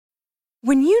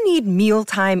When you need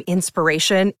mealtime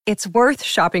inspiration, it's worth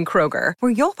shopping Kroger,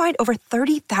 where you'll find over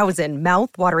 30,000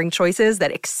 mouth-watering choices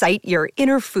that excite your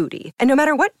inner foodie. And no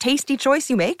matter what tasty choice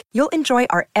you make, you'll enjoy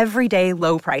our everyday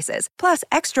low prices, plus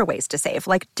extra ways to save,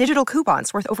 like digital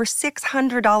coupons worth over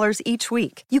 $600 each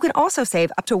week. You can also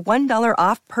save up to $1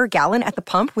 off per gallon at the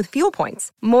pump with fuel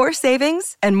points. More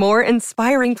savings and more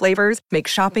inspiring flavors make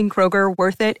shopping Kroger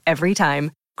worth it every time.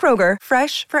 Kroger,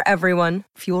 fresh for everyone.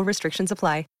 Fuel restrictions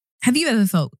apply. Have you ever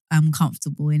felt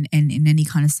comfortable in any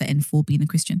kind of setting for being a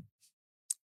Christian?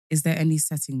 Is there any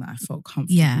setting that I felt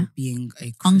comfortable being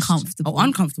a Christian? Uncomfortable. Oh,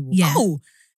 uncomfortable. Yeah. Oh,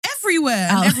 everywhere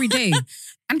and every day.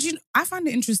 And I find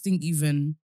it interesting,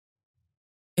 even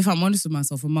if I'm honest with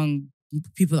myself, among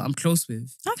people that I'm close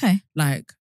with. Okay.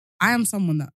 Like, I am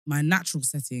someone that my natural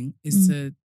setting is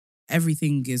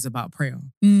everything is about prayer.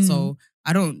 So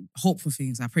I don't hope for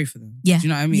things, I pray for them. Yeah. Do you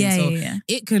know what I mean? Yeah,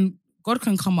 So God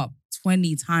can come up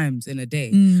 20 times in a day.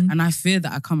 And I fear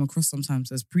that I come across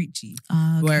sometimes as preachy.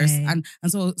 Okay. Whereas, and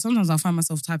so sometimes I'll find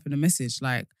myself typing a message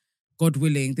like, God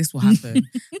willing, this will happen.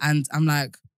 And I'm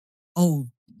like, oh,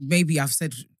 maybe I've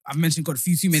mentioned God a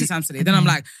few too many times today. Then I'm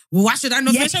like, well, why should I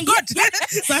not mention God? So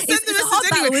I send the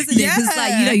message anyway. Isn't it? Because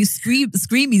like, you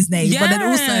scream his name, but then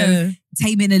also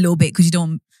tame in a little bit because you don't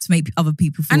want to make other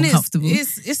people feel uncomfortable.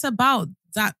 It's about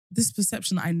this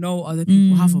perception I know other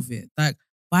people have of it. Like,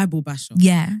 Bible basher.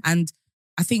 Yeah. And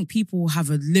I think people have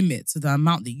a limit to the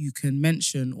amount that you can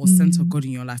mention or center God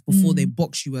in your life before they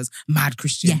box you as mad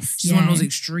Christian. Yes. She's one of those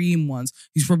extreme ones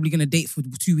who's probably going to date for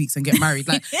 2 weeks and get married.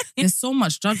 Like, there's so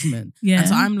much judgment. Yeah. And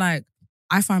so I'm like,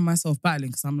 I find myself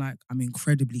battling because I'm like, I'm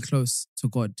incredibly close to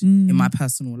God in my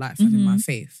personal life and in my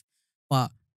faith.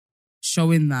 But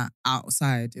showing that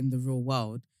outside in the real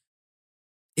world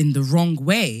in the wrong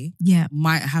way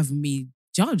might have me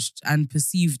judged and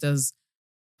perceived as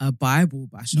a Bible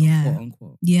basher, quote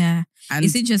unquote. Yeah. And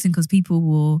it's interesting because people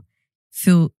will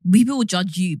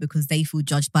judge you because they feel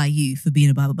judged by you for being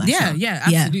a Bible basher. Yeah,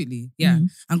 absolutely. Yeah.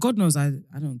 And God knows I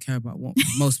don't care about what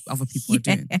most other people are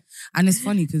doing. And it's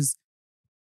funny because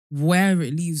where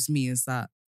it leaves me is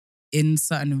that in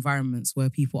certain environments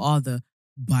where people are the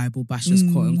Bible bashers,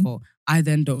 quote unquote, I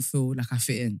then don't feel like I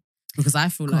fit in. Because I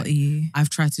feel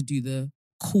I've tried to do the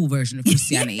cool version of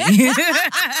Christianity.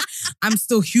 I'm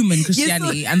still human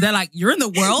Christianity. And they're like, you're in the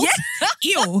world?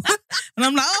 Ew. And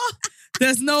I'm like, oh,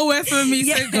 there's nowhere for me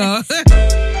to go.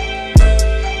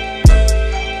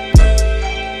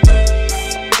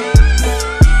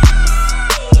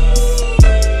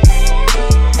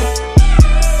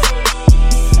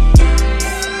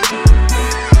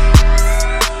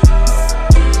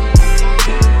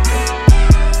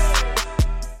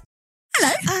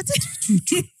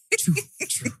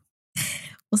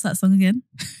 What's that song again?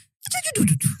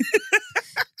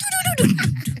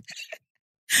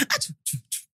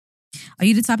 Are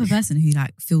you the type of person who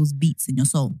like feels beats in your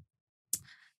soul?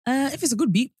 If it's a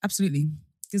good beat, absolutely.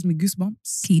 Gives me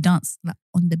goosebumps. Can you dance like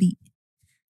on the beat?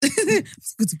 Do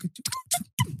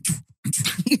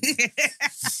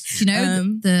you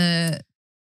know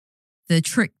the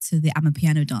trick to the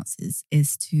Amapiano dances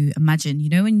is to imagine, you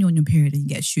know, when you're on your period and you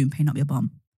get a shoe and pain up your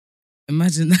bum?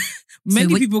 Imagine that.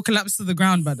 Many people collapse to the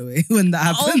ground, by the way, when that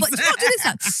happens. Oh, but you don't do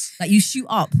this. Like you shoot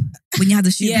up when you have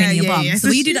the shoe pain in your bum. Yeah. So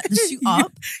when you do that, the shoot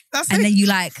up, and then you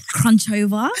like crunch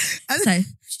over. So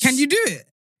can you do it?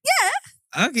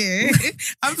 Yeah. Okay.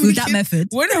 With that method.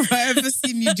 When have I ever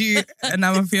seen you do an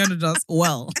Amapiano dance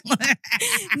well?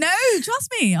 No, trust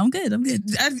me. I'm good. I get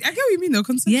what you mean though.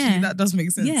 Conceptually, that does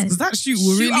make sense. Because that shoot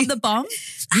will really up the bum,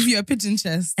 give you a pigeon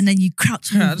chest. And then you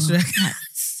crouch over.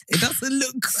 It doesn't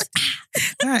look good.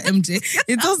 All right, MJ.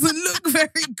 It doesn't look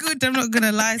very good. I'm not going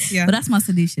to lie to you. But that's my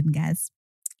solution, guys.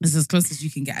 It's as close as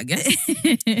you can get, I guess.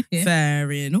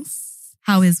 Fair enough.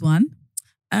 How is one?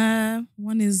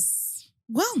 One is,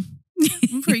 well,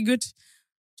 I'm pretty good.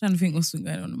 Trying to think what's been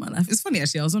going on in my life. It's funny,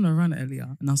 actually. I was on a run earlier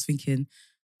and I was thinking,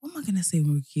 what am I going to say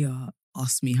when Rukia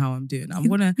asks me how I'm doing?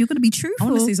 You're going to be truthful. I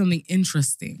want to say something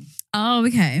interesting. Oh,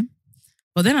 okay.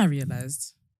 But then I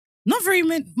realised not very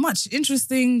much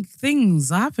interesting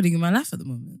things are happening in my life at the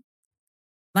moment.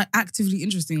 Like actively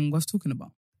interesting and worth talking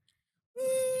about.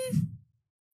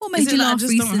 What made you laugh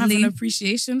recently? I just don't have an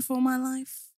appreciation for my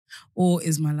life? Or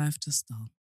is my life just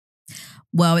dull?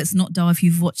 Well, it's not dull if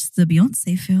you've watched the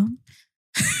Beyonce film.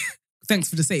 Thanks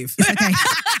for the save. Okay.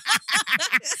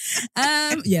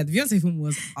 The Beyonce film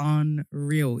was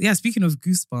unreal. Yeah, speaking of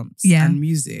goosebumps and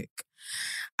music,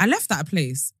 I left that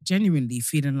place genuinely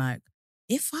feeling like,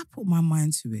 if I put my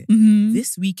mind to it,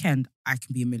 this weekend, I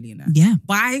can be a millionaire. Yeah.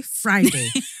 By Friday.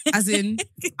 As in,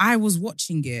 I was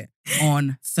watching it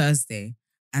on Thursday.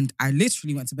 And I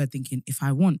literally went to bed thinking, if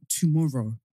I want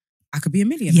tomorrow, I could be a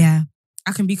millionaire. Yeah.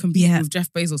 I can be competing with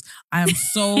Jeff Bezos. I am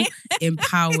so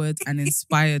empowered and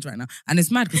inspired right now. And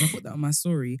it's mad because I put that on my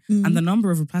story. And the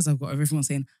number of replies I've got of everyone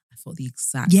saying, I felt the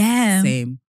exact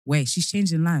same way. She's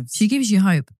changing lives. She gives you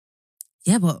hope.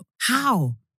 Yeah, but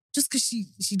how? Just because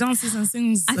she dances and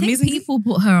sings I amazingly? think people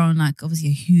put her on like obviously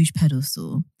a huge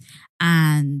pedestal,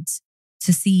 and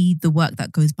to see the work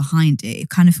that goes behind it, it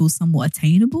kind of feels somewhat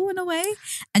attainable in a way.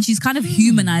 And she's kind of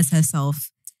humanized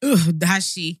herself. Ugh, has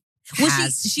she? Well,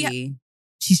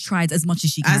 she's tried as much as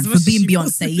she can for being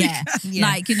Beyonce. Yeah.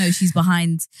 Like, you know, she's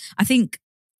behind. I think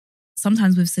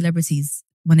sometimes with celebrities,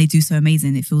 when they do so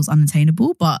amazing, it feels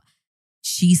unattainable. But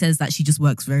she says that she just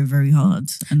works very, very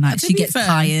hard. And like she gets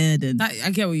tired. And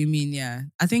I get what you mean, yeah.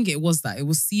 I think it was that. It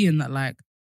was seeing that like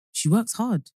she works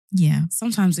hard. Yeah.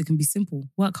 Sometimes it can be simple.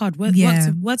 Work hard. Work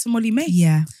to Molly May.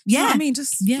 Yeah. You know what I mean?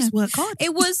 Just work hard.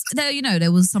 It was, there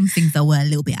was some things that were a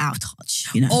little bit out of touch,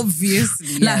 you know.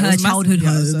 Obviously. Like her childhood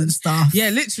home and stuff. Yeah,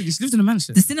 literally. She lived in a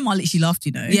mansion. The cinema literally laughed,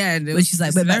 you know. Yeah. When she's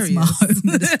like, we're back to my home.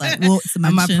 It's like, well, it's a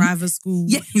mansion. And my private school.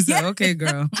 Yeah. He's like, okay,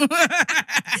 girl.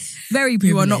 Very privileged.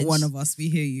 You are not one of us. We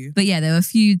hear you. But yeah, there were a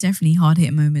few definitely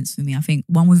hard-hitting moments for me. I think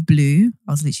one with Blue,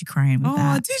 I was literally crying with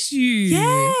that. Oh, did you?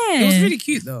 Yeah. It was really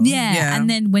cute though. Yeah. And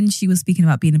then when she was speaking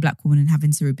about being a black woman and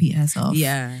having to repeat herself.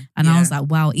 Yeah. And I was like,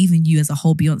 wow, even you as a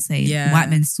whole Beyonce, white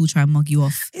men still try and mug you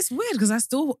off. It's weird because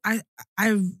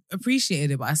I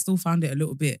appreciated it, but I still found it a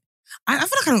little bit. I feel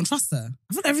like I don't trust her.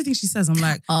 I feel like everything she says, I'm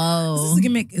like, is this a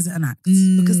gimmick? Is it an act?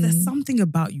 Because there's something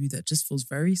about you that just feels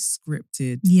very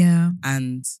scripted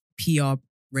and PR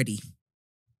ready.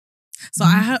 So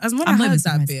I heard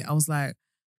that bit, I was like,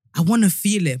 I want to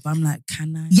feel it, but I'm like,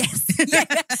 can I? Yes.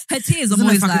 Her tears, I'm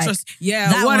always like,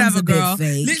 yeah, whatever, girl.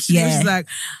 Literally, she's like,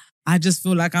 I just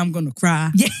feel like I'm going to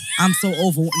cry. Yeah. I'm so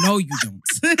over. No, you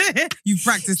don't. You've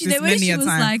practiced this many a time. She was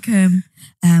like,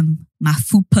 my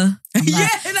fupa.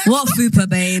 Like, what fupa,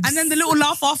 babes? And then the little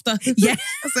laugh after. Yeah.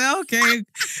 I said, okay.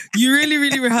 You really,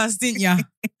 really rehearsed, didn't you?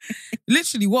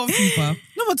 Literally, what fupa?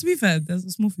 No, but to be fair, there's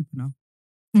a small fupa now.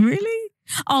 Really?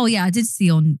 Oh, yeah, I did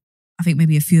see on, I think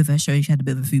maybe a few of her shows, she had a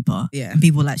bit of a fupa. Yeah. And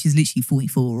people were like, she's literally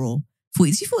 44 or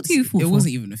 40. She's 42, 44. It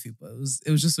wasn't even a fupa.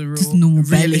 It was just a real, just normal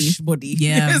real-ish body.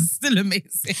 Yeah. It's still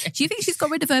amazing. Do you think she's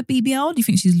got rid of her BBL? Or do you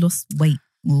think she's lost weight?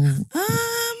 Or...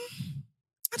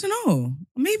 I don't know.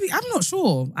 Maybe, I'm not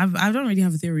sure. I don't really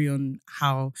have a theory on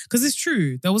how, because it's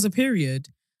true. There was a period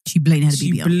she blatantly had a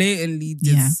BBL. She blatantly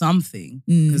did something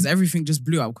because everything just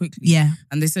blew up quickly. Yeah.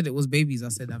 And they said it was babies. I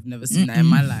said, I've never seen that in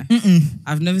my life.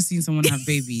 I've never seen someone have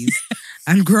babies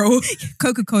and grow.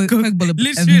 Coca-Cola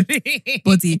literally.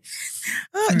 Body.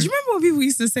 Do you remember when people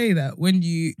used to say that when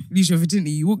you lose your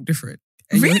virginity, you look different?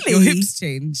 And really? Your hips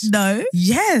change. No.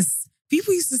 Yes.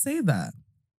 People used to say that.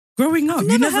 Growing up,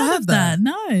 you never heard that.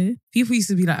 No. People used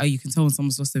to be like, oh, you can tell when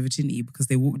someone's lost their virginity because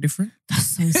they walk different.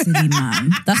 That's so silly,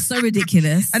 man. That's so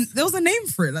ridiculous. And there was a name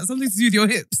for it, like something to do with your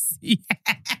hips. Yeah.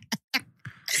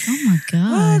 Oh my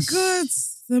gosh. Oh God.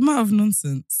 The amount of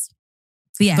nonsense.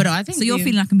 But yeah. But I think so you're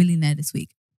feeling like a millionaire this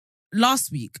week? Last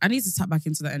week, I need to tap back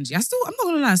into that energy. I'm not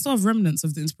gonna lie, I still have remnants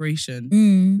of the inspiration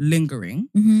lingering.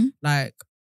 Mm-hmm. Like,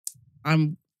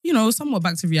 I'm, somewhat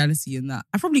back to reality in that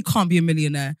I probably can't be a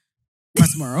millionaire by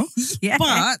tomorrow. Yeah.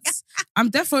 But I'm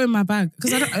definitely in my bag.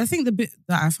 Because I think the bit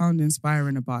that I found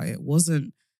inspiring about it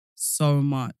wasn't so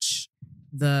much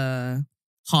the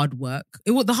hard work.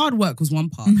 The hard work was one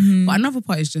part. Mm-hmm. But another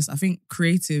part is just, I think,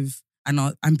 creative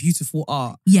and beautiful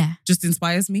art just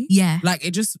inspires me. Yeah. Like,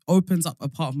 it just opens up a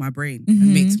part of my brain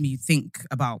and makes me think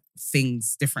about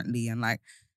things differently and like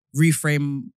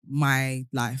reframe my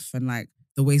life and like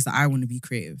the ways that I want to be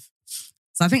creative.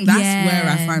 So I think that's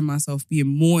where I find myself being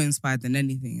more inspired than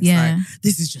anything. It's like,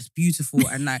 this is just beautiful.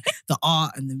 And like the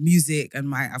art and the music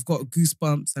and I've got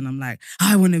goosebumps and I'm like,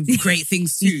 I want to create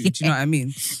things too. Do you know what I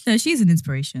mean? No, she's an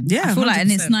inspiration. Yeah, I feel 100%. like,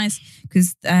 and it's nice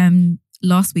because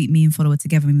last week me and Follow were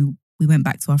together and we went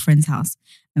back to our friend's house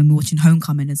and we were watching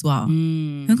Homecoming as well.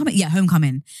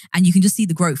 Homecoming. And you can just see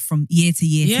the growth from year to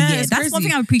year to year. That's crazy. One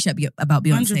thing I appreciate about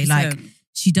Beyonce. 100%. Like,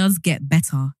 she does get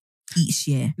better each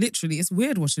year. Literally, it's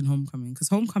weird watching Homecoming because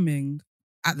Homecoming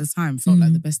at the time felt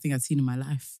like the best thing I'd seen in my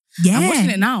life. Yeah. I'm watching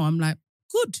it now, I'm like,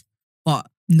 good. But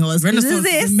not as Renaissance good as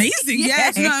this. Is amazing.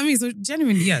 Yeah. Do you know what I mean? So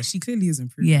genuinely, she clearly is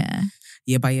improved. Yeah.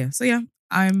 So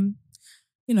I'm,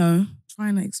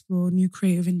 trying to explore new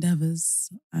creative endeavors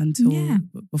until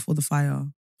before the fire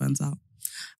burns out.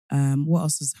 What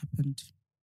else has happened?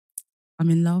 I'm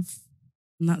in love.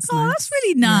 And that's nice. That's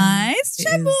really nice.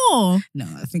 Share more. No,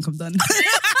 I think I'm done.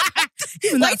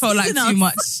 Even that felt like too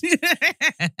much.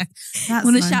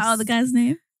 Want to shout out the guy's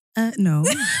name? No.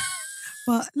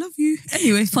 But love you.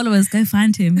 Anyway. Followers, go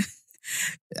find him.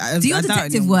 Do your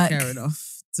detective work. Care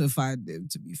enough to find him,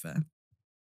 to be fair.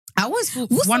 I always Will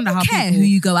wonder how care people... who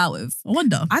you go out with? I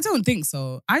wonder. I don't think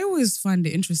so. I always find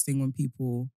it interesting when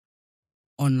people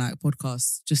on like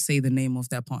podcasts just say the name of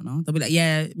their partner. They'll be like,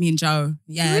 yeah, me and Joe.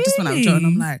 Yeah, really? I just went out with Joe. And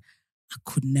I'm like, I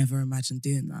could never imagine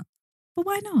doing that. But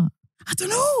why not? I don't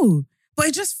know. But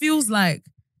it just feels like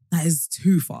that is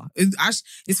too far.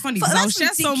 It's funny because I'll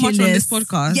share so much on this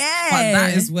podcast. Yeah. But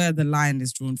that is where the line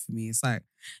is drawn for me. It's like,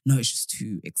 no, it's just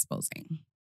too exposing.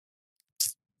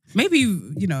 Maybe,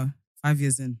 5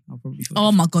 years in, I'll probably feel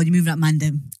oh my God, you're moving up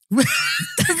Mandem.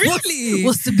 Really?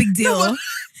 What's the big deal? No,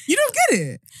 you don't get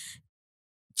it.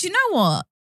 Do you know what?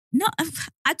 No,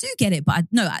 I do get it, but I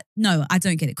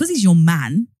don't get it. Because he's your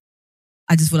man,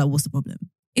 I just feel like, what's the problem?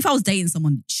 If I was dating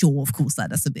someone, sure, of course,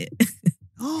 that's a bit.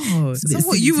 Oh, so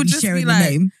what you would just be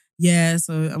like, yeah,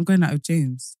 so I'm going out with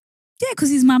James. Yeah, because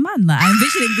he's my man. Like, I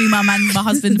envision him being my man, my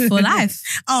husband for life.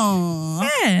 Oh,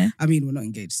 yeah. I mean, we're not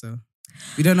engaged, so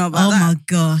we don't know about that. Oh my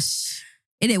gosh.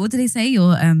 Innit, what do they say?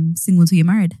 You're single until you're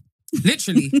married.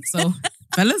 Literally. So,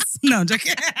 fellas, no, I'm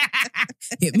joking.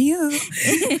 Hit me up.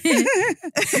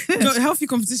 Healthy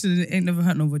competition ain't never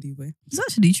hurt nobody, boy. It's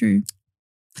actually true.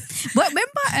 But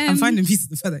remember, I'm finding peace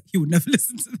in the fact that he would never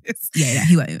listen to this. Yeah,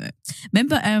 he won't.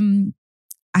 Remember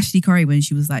Ashley Curry when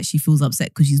she was like, she feels upset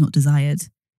because she's not desired,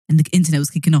 and the internet was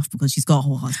kicking off because she's got a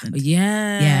whole husband.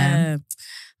 Yeah.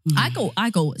 I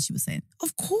got what she was saying.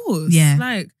 Of course. Yeah.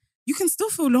 Like, you can still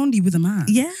feel lonely with a man.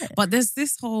 Yeah. But there's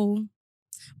this whole,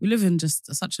 we live in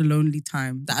just such a lonely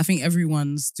time that I think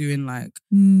everyone's doing like,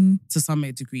 to some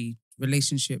degree,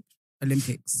 relationship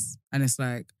Olympics. And it's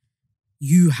like,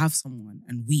 you have someone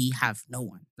and we have no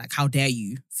one. Like, how dare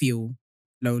you feel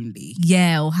lonely?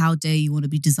 Yeah, or how dare you want to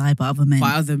be desired by other men.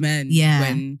 By other men. Yeah.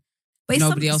 When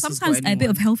nobody else has got anyone. Sometimes a bit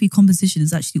of healthy competition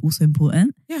is actually also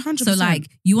important. Yeah, 100%. So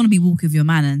like, you want to be walking with your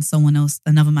man and someone else,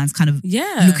 another man's kind of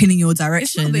looking in your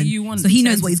direction. It's not that you want so he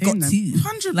knows what he's got to.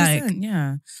 100%, like,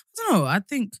 yeah. I don't know, I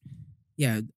think,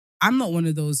 I'm not one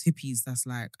of those hippies that's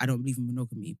like, I don't believe in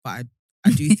monogamy, but I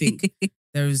do think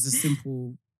there is a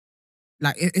simple...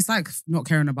 Like, it's like not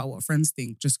caring about what friends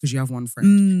think just because you have one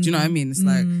friend. Do you know what I mean? It's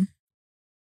like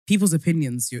people's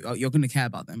opinions, you're going to care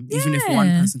about them. Yeah. Even if one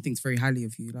person thinks very highly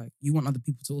of you. Like, you want other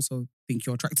people to also think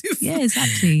you're attractive. Yeah,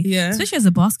 exactly. Yeah. Especially as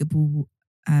a basketball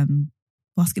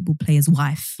player's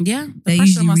wife. Yeah. They're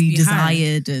usually really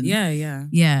desired. And,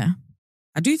 yeah.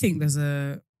 I do think there's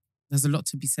a lot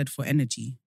to be said for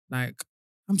energy. Like,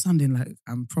 I'm sounding like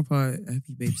I'm proper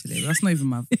happy babe today. That's not even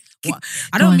my... What?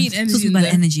 I don't mean energy in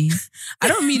energy. I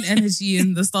don't mean energy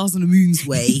in the stars and the moon's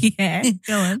way. Yeah,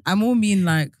 go on. I more mean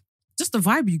like just the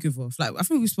vibe you give off. Like, I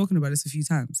think we've spoken about this a few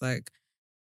times. Like,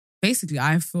 basically,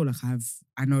 I feel like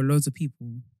I know loads of people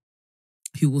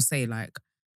who will say like,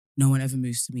 no one ever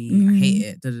moves to me. I hate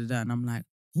it. And I'm like,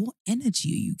 what energy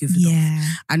are you giving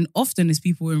off? And often it's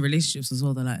people in relationships as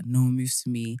well. They're like, no one moves to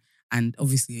me. And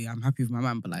obviously, I'm happy with my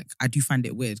man, but like, I do find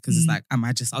it weird because it's like, am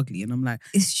I just ugly? And I'm like,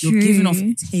 it's you're giving off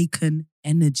taken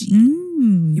energy.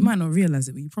 You might not realize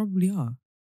it, but you probably are.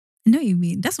 I know what you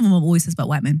mean. That's what my mom always says about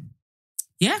white men.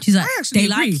 Yeah, she's like, I actually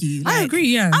agree. Like you. I agree.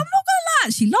 Yeah, I'm not gonna lie.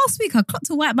 Actually, last week I clocked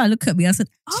a white man look at me. I said,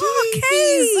 "Oh,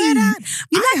 okay,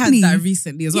 I had that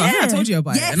recently as well. I think I told you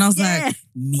about it, and I was like,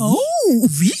 me? Oh,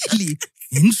 really?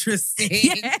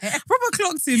 Interesting. Proper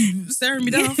clocked him staring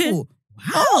me down. I thought,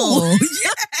 wow. Oh, yeah.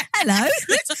 Hello.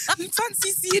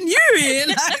 Fancy seeing you here.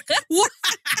 Like, what?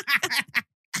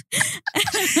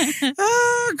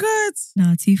 Oh, God.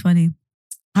 No, too funny.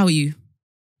 How are you?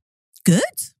 Good.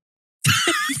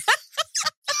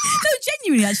 No,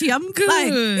 genuinely, actually, I'm good.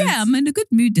 Like, I'm in a good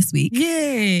mood this week.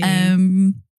 Yay. I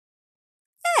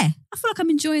feel like I'm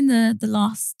enjoying the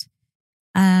last,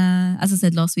 as I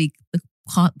said last week, the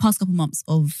past couple months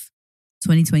of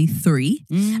 2023.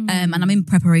 And I'm in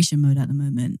preparation mode at the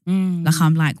moment. Like,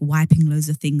 I'm like wiping loads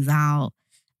of things out.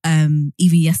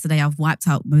 Even yesterday, I've wiped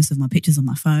out most of my pictures on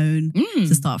my phone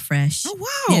to start fresh. Oh,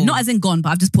 wow. Yeah, not as in gone, but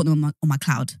I've just put them on my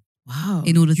cloud. Wow.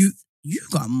 In order to... You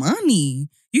got money.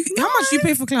 How much do you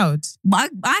pay for cloud? My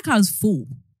iCloud's full.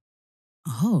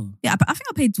 Oh. Yeah, I think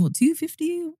I paid, what,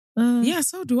 $250? Yeah,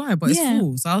 so do I, but it's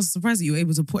full. So I was surprised that you were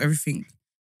able to put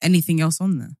anything else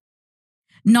on there.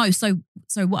 No, so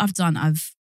what I've done,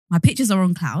 my pictures are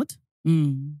on cloud,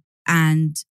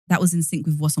 and that was in sync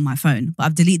with what's on my phone. But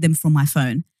I've deleted them from my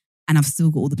phone, and I've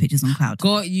still got all the pictures on cloud.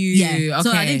 Got you. Yeah. Okay.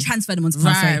 So I didn't transfer them onto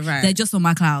cloud. Right. They're just on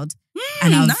my cloud.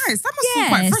 And nice. That must feel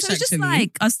quite fresh, so it's just actually.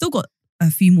 like, I've still got a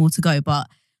few more to go, but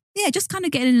yeah, just kind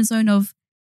of getting in the zone of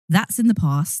that's in the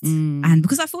past. And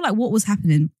because I feel like what was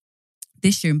happening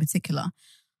this year in particular,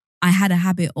 I had a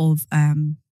habit of,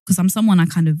 because because I'm someone I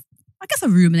guess I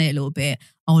ruminate a little bit.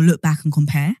 I'll look back and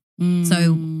compare.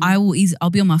 So I'll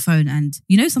be on my phone and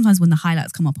sometimes when the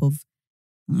highlights come up of,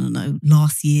 I don't know,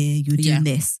 last year you were doing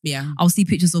this. Yeah. I'll see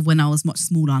pictures of when I was much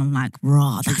smaller and I'm like,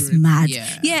 rah, that's mad.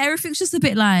 Yeah, everything's just a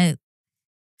bit like,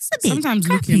 it's a bit sometimes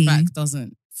crappy. Looking back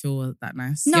doesn't feel that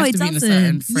nice. No, you have it to doesn't. be in a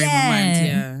certain frame of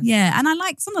mind. Yeah. And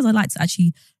sometimes I like to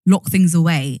actually lock things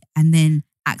away and then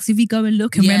actively go and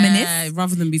look and reminisce.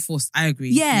 Rather than be forced. I agree.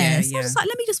 Yeah. So I'm just like,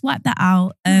 let me just wipe that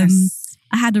out.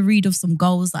 I had a read of some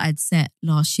goals that I'd set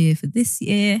last year for this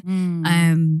year,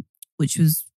 which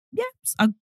was, I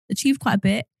achieved quite a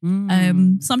bit. So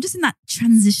I'm just in that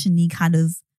transition-y kind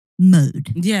of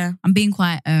mode. Yeah. I'm being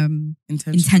quite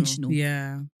intentional.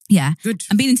 Yeah. Yeah. Good.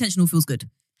 And being intentional feels good.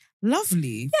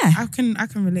 Lovely. Yeah. I can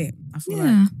relate. I feel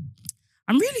like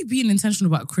I'm really being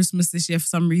intentional about Christmas this year for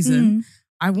some reason.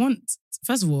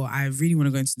 First of all, I really want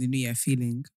to go into the new year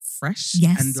feeling fresh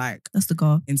and like that's the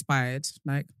goal. Inspired.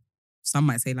 Like some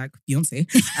might say like Beyonce.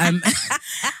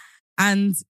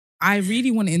 And I really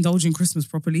want to indulge in Christmas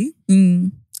properly.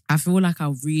 I feel like I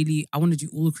want to do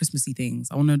all the Christmassy things.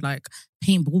 I want to like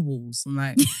paint baubles and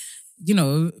like,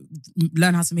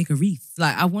 learn how to make a wreath.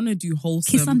 Like I want to do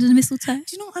wholesome. Kiss under the mistletoe. Do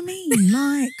you know what I mean?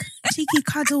 Like cheeky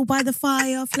cuddle by the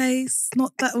fireplace.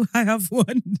 Not that I have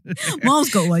one.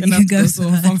 Mom's got one. You can go.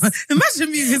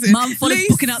 Imagine me visiting. Mum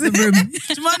booking out the room.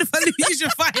 Do you mind if I use your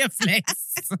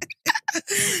fireplace?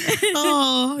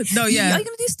 Oh no, yeah. Are you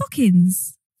gonna do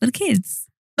stockings for the kids?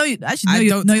 No, you're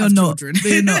not. Children. No,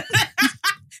 you're not.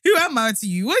 Who am I to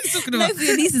you? What are you talking about? No, for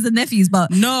your nieces and nephews,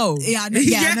 but no. Yeah, no,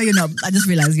 you're not. I just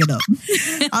realised you're not.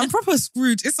 I'm proper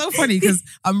Scrooge. It's so funny because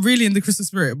I'm really in the Christmas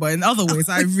spirit, but in other ways,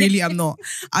 I really am not.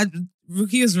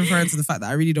 Ruki is referring to the fact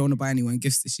that I really don't want to buy anyone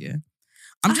gifts this year.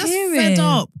 I'm just fed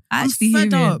up. I'm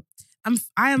fed up.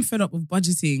 I am fed up of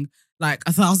budgeting like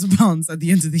 £1,000 at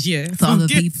the end of the year for other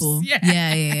gifts. people.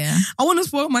 Yeah. I want to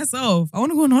spoil myself. I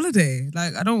want to go on holiday.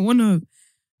 Like I don't want to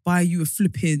buy you a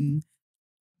flipping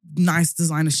nice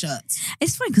designer shirt.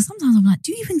 It's funny because sometimes I'm like,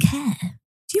 do you even care?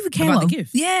 Do you even care about the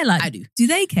gift? Yeah, like I do. Do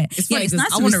they care? It's funny it's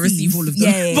nice I want to receive all of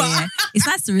them. Yeah. It's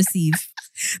nice to receive.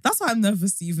 That's why I'm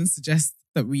nervous to even suggest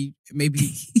that we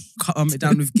maybe calm it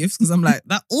down with gifts because I'm like,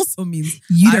 that also means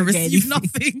you I don't receive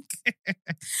nothing.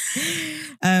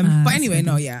 But anyway,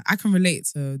 I can relate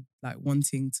to like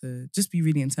wanting to just be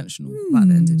really intentional about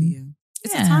the end of the year.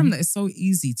 It's a time that it's so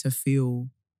easy to feel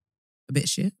a bit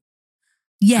shit.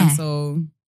 Yeah. And so,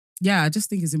 I just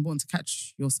think it's important to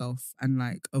catch yourself and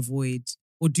like avoid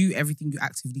or do everything you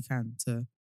actively can to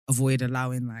avoid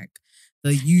allowing like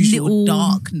the usual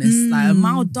darkness, like a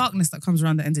mild darkness that comes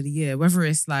around the end of the year, whether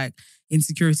it's like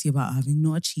insecurity about having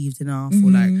not achieved enough or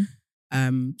like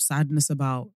sadness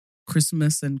about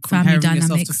Christmas and comparing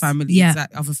yourself to families,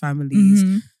 other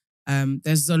families.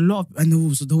 There's a lot of, and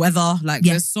also the weather, like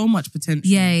there's so much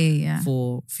potential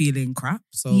for feeling crap.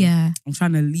 So I'm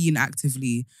trying to lean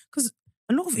actively because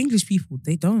a lot of English people,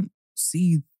 they don't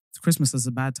see Christmas as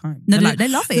a bad time. No, like, they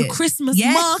love it. The Christmas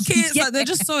markets, like they're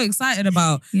just so excited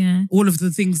about all of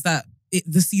the things that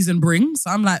the season brings.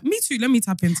 So I'm like, me too, let me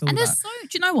tap into all that. Do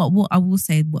you know what I will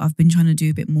say, what I've been trying to do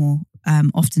a bit more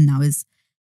often now is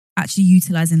actually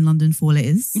utilising London for all it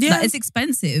is. Yeah. Like, it's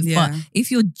expensive, but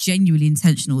if you're genuinely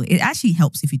intentional, it actually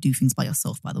helps if you do things by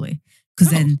yourself, by the way.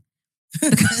 Because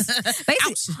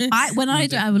basically, when I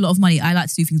don't have a lot of money, I like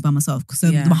to do things by myself because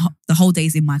the whole day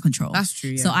is in my control. That's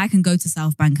true. Yeah. So I can go to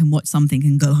South Bank and watch something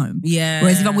and go home. Yeah.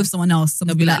 Whereas if I'm with someone else,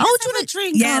 someone will be like, "Oh, do you want a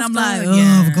drink?" Yeah, and I'm like,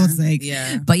 "Oh, for God's sake."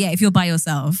 Yeah. But if you're by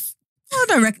yourself, I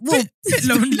don't reckon. Well, bit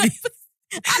lonely.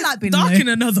 I like being dark alone. in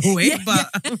another way, but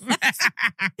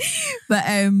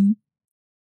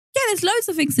there's loads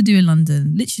of things to do in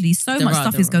London. Literally, so much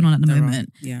stuff is going on at the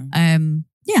moment.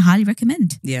 Highly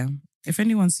recommend. Yeah. If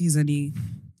anyone sees any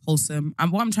wholesome,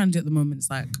 and what I'm trying to do at the moment is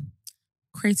like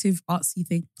creative, artsy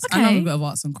things. Okay. I love a bit of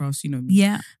arts and crafts, you know me.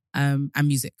 Yeah. And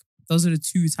music. Those are the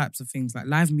two types of things. Like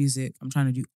live music, I'm trying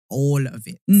to do all of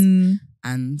it. And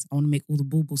I want to make all the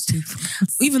baubles too.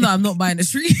 Even though I'm not buying a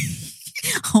tree.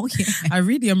 Oh yeah. I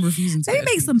really am refusing to. Maybe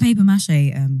make some paper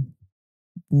mache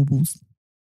baubles.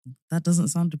 That doesn't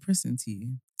sound depressing to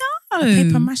you. No. A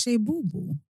paper mache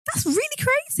bauble. That's really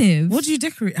creative. What do you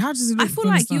decorate? How does it look? I feel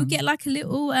like you get like a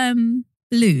little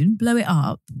balloon, blow it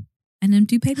up, and then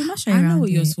do paper mache around it. I know what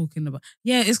you're talking about.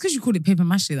 Yeah, it's because you called it paper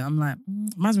mache that I'm like,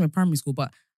 reminds me of primary school,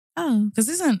 but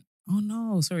because I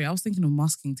was thinking of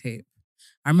masking tape.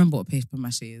 I remember what paper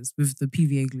mache is with the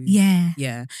PVA glue. Yeah.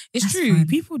 Yeah. It's true. Fun.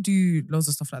 People do loads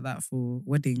of stuff like that for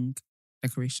wedding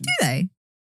decorations. Do they?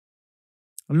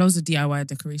 Loads of DIY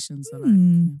decorations.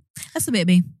 That's a bit of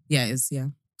me. Yeah, it is, yeah.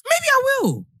 Maybe I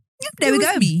will. There we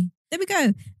go. There we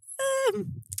go.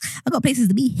 I got places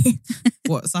to be.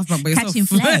 What, South Bank by yourself? Catching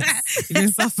flags. You're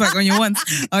doing South Bank on your ones.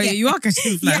 Oh yeah, you are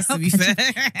catching flags to be fair.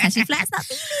 Catching flags, not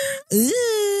feelings.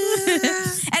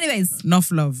 Anyways.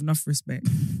 Enough love, enough respect.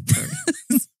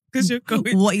 Because you're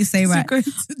going. What you say, right?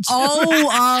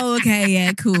 Oh, okay,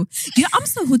 yeah, cool. You know, I'm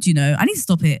so hood, you know. I need to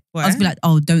stop it. What? I was be like,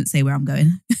 oh, don't say where I'm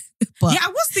going. But yeah, I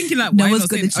was thinking like, no why one's not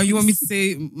gonna say, you want me to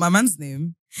say my man's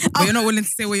name? But you're not willing to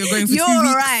say where you're going for 2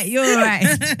 weeks. You're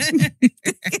right.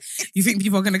 You think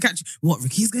people are going to catch you? What,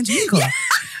 Ricky's going to Jamaica?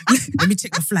 Let me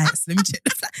check the flights.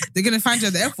 They're going to find you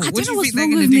at the airport. I What don't do know you think what's they're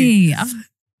wrong going with to do? me. I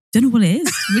don't know what it is.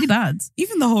 It's really bad.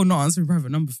 Even the whole not answering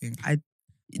private number thing, I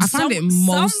find it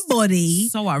somebody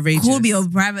so outrageous. called me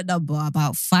on private number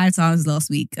about 5 times last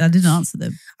week. I didn't answer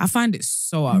them. I find it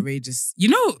so outrageous. You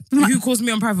know who calls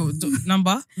me on private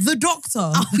number? The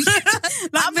doctor. Oh, yeah.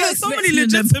 Like, there's so many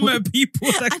legitimate people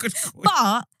that could call.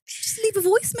 But just leave a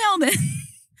voicemail then.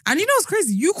 And you know what's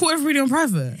crazy? You call everybody on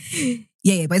private.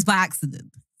 Yeah, but it's by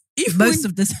accident. Even Most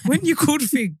of the time. When you called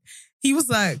Fig, he was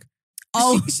like,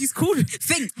 she's called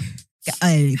Fig.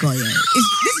 Oh God, yeah.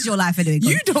 This is your life anyway.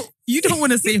 God. You don't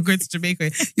want to say you're going to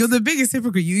Jamaica. You're the biggest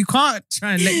hypocrite. You can't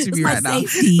try and lecture me right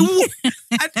safety.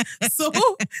 now. And so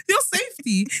your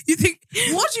safety. You think,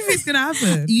 what do you think is gonna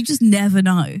happen? You just never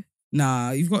know.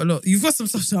 Nah, you've got some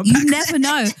stuff to unpack. You never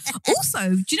know. Also,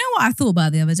 do you know what I thought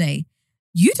about the other day?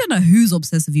 You don't know who's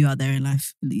obsessed with you out there in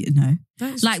life. You know,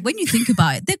 like when you think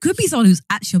about it, there could be someone who's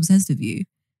actually obsessed with you.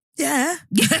 Yeah.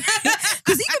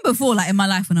 Because even before, like in my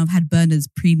life when I've had Bernard's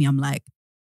Premium, like,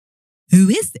 who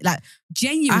is it? Like,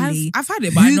 genuinely, I've had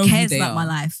it, but I know who cares who they about are. my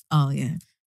life? Oh, yeah.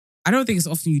 I don't think it's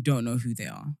often you don't know who they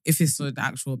are if it's an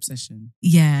actual obsession.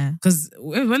 Yeah. Because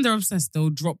when they're obsessed,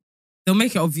 they'll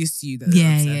make it obvious to you that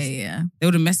they're obsessed. Yeah. They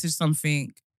would have messaged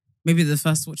something. Maybe they're the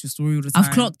first to watch your story all the time.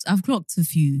 I've clocked a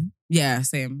few. Yeah,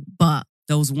 same. But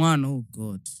there was one, oh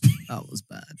God, that was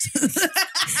bad.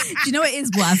 Do you know what it is?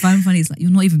 What I find funny is like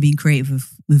you're not even being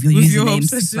creative with your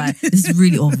usernames. It's like, it's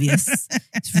really obvious.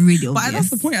 It's really obvious. But that's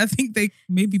the point. I think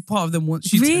maybe part of them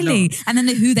wants you to know. Really? And then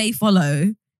who they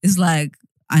follow is like,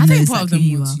 I know think it's part like of them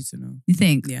who wants you are. you to know. You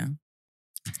think? Yeah.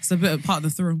 It's a bit of part of the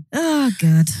thrill. Oh,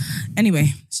 God.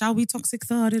 Anyway, shall we toxic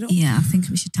third it up? Yeah, I think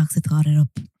we should toxic thought it up.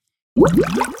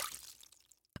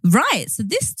 Right, so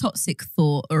this toxic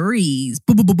thought reads,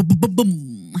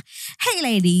 boom. Hey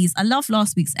ladies, I loved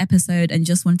last week's episode and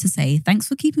just wanted to say thanks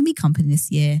for keeping me company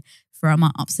this year throughout my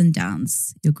ups and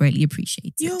downs. You're greatly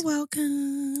appreciated. You're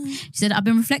welcome. She said, I've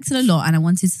been reflecting a lot and I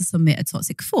wanted to submit a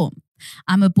toxic thought.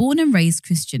 I'm a born and raised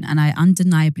Christian and I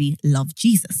undeniably love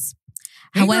Jesus.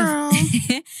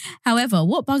 However,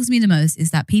 what bugs me the most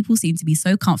is that people seem to be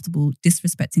so comfortable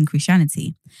disrespecting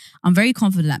Christianity. I'm very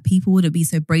confident that people wouldn't be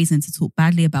so brazen to talk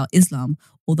badly about Islam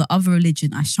or the other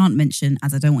religion I shan't mention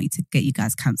as I don't want to get you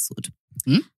guys cancelled.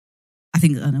 I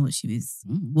think I know what she is.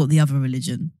 What the other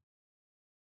religion?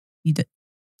 You don't.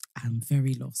 I'm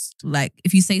very lost. Like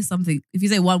if you say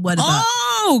one word about.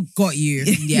 Oh, got you.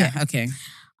 Yeah, okay.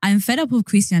 I'm fed up of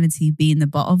Christianity being the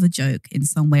butt of a joke in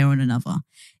some way or another.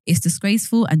 It's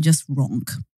disgraceful and just wrong.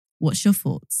 What's your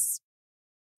thoughts?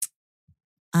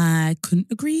 I couldn't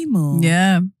agree more.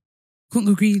 Yeah. Couldn't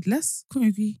agree less. Couldn't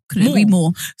agree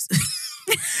more.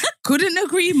 Couldn't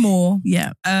agree more.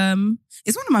 Yeah.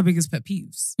 It's one of my biggest pet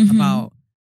peeves about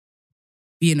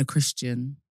being a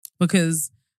Christian.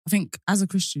 Because I think as a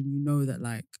Christian, you know that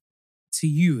like to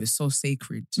you it's so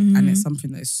sacred and it's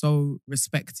something that is so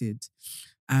respected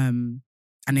and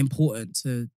important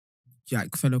to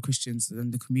like fellow Christians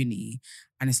and the community.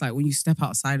 And it's like when you step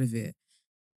outside of it,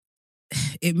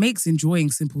 it makes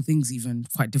enjoying simple things even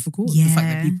quite difficult. Yeah. The fact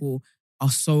that people are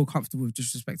so comfortable with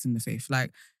disrespecting the faith.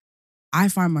 Like I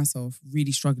find myself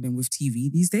really struggling with TV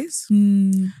these days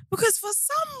because for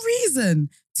some reason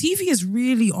TV is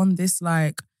really on this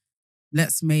like,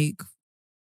 let's make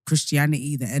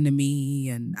Christianity the enemy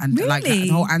and really? Like the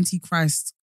whole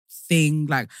antichrist thing.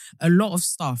 Like a lot of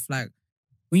stuff. Like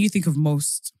when you think of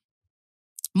most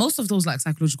of those like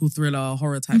psychological thriller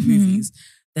horror type movies,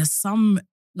 there's some,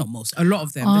 not most, a lot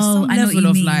of them. There's some level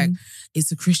of like,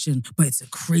 it's a Christian, but it's a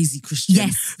crazy Christian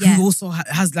who also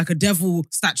has like a devil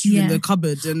statue in the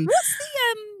cupboard. And what's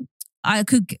the I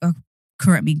could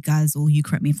correct me guys, or you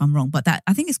correct me if I'm wrong, but that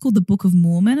I think it's called the Book of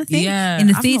Mormon. I think in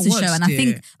the theatre show, and I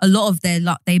think a lot of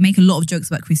they make a lot of jokes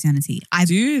about Christianity.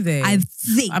 Do they? I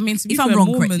think. I mean, to be if fair, I'm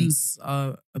wrong, Mormons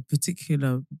are a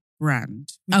particular brand.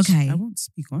 Which I won't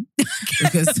speak on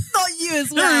because not you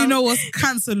as well. I don't really know what's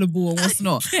cancelable and what's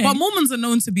not. But Mormons are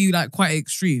known to be like quite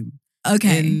extreme.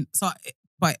 Okay.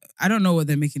 But I don't know what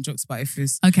they're making jokes about. If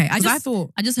it's okay, I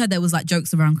just heard there was like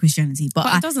jokes around Christianity, but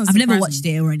I've never watched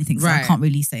it or anything, so I can't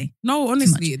really say. No,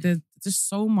 honestly, just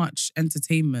so much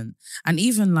entertainment, and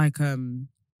even like in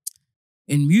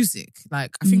music,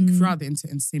 like I think throughout the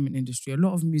entertainment industry, a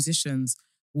lot of musicians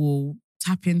will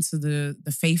tap into the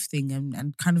faith thing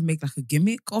and kind of make like a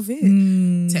gimmick of it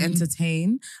to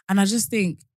entertain. And I just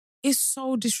think it's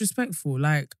so disrespectful.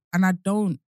 Like, and I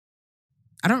don't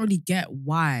really get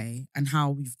why and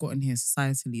how we've gotten here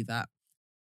societally, that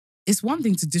it's one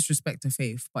thing to disrespect a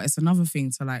faith, but it's another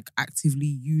thing to like actively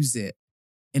use it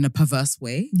in a perverse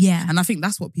way. Yeah. And I think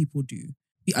that's what people do.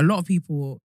 A lot of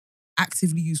people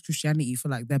actively use Christianity for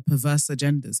like their perverse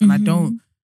agendas. And I don't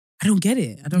get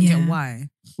it. I don't get why.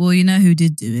 Well, you know who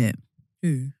did do it?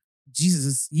 Who?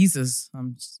 Jesus.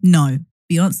 No,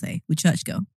 Beyonce with Church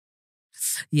Girl.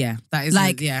 Yeah, that is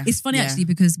like, it's funny actually,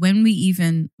 because when we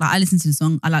even, like, I listened to the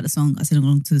song, I like the song, I sang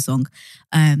along to the song.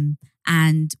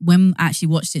 And when I actually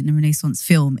watched it in the Renaissance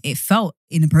film, it felt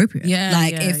inappropriate.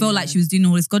 It felt like she was doing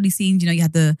all this godly scenes. You know, you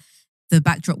had the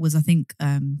backdrop was, I think,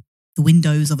 the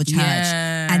windows of a church.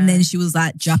 Yeah. And then she was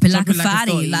like, dropping like a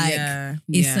fatty.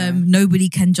 It's nobody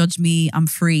can judge me, I'm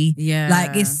free. Yeah.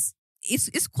 Like it's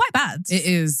quite bad. It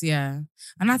is, yeah.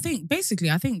 And I think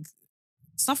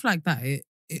stuff like that,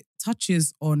 it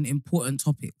touches on important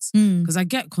topics. Because I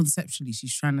get conceptually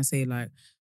she's trying to say like,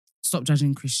 stop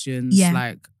judging Christians. Yeah.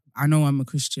 Like, I know I'm a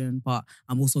Christian, but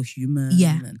I'm also human.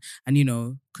 Yeah. And you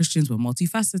know, Christians were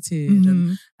multifaceted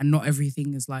and not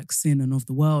everything is like sin and of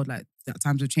the world. Like, that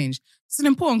times have changed. It's an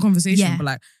important conversation, but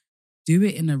like, do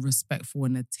it in a respectful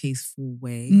and a tasteful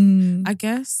way, I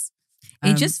guess.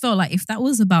 It just felt like if that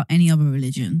was about any other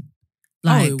religion,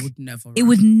 like, it would never run. It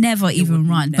would never even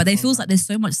run. But it feels like there's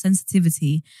so much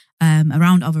sensitivity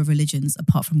around other religions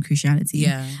apart from Christianity.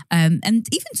 Yeah. And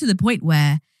even to the point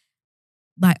where,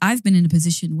 like, I've been in a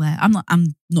position where I'm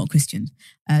not Christian,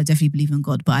 definitely believe in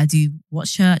God, but I do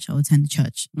watch church, I'll attend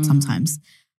church sometimes.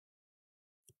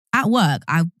 At work,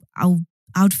 I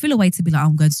would feel a way to be like,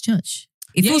 I'm going to church.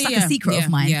 It feels like a secret of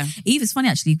mine. Yeah. Even it's funny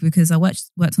actually, because I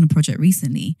worked on a project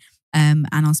recently, and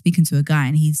I was speaking to a guy,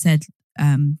 and he said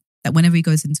that whenever he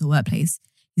goes into a workplace,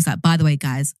 he's like, by the way,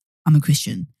 guys, I'm a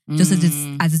Christian. Just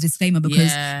as a disclaimer,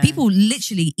 because people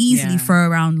literally easily throw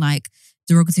around like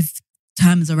derogative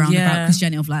terms around about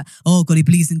Christianity of like, oh, God, he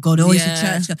believes in God, oh, he's a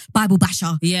church, Bible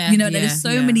basher. Yeah. You know, there's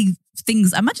so many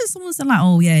things. Imagine someone saying like,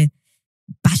 oh, yeah,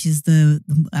 bashes the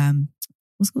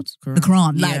what's it called? Quran. The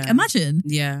Quran. Like, imagine.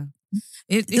 Yeah.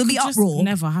 It'll be uproar.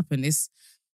 Never happen.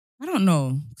 I don't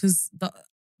know, because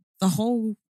the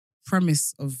whole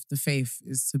premise of the faith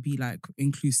is to be like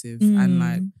inclusive and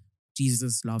like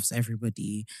Jesus loves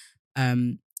everybody.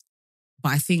 But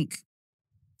I think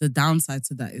the downside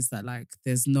to that is that like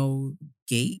there's no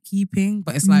gatekeeping,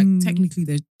 but it's like technically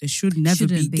there should never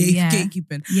be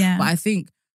gatekeeping. Yeah. But I think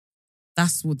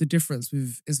that's what the difference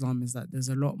with Islam is, that there's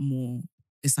a lot more.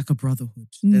 It's like a brotherhood.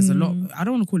 There's a lot. I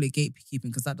don't want to call it gatekeeping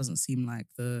because that doesn't seem like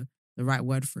the right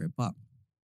word for it, but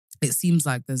it seems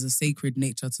like there's a sacred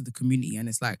nature to the community, and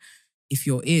it's like, if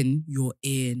you're in, you're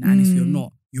in, and if you're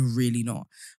not, you're really not.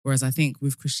 Whereas I think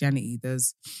with Christianity,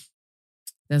 there's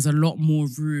a lot more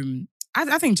room.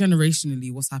 I think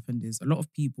generationally, what's happened is a lot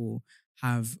of people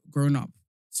have grown up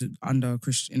in a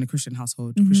Christian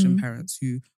household, Christian parents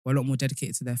who were a lot more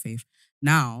dedicated to their faith.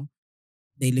 Now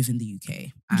they live in the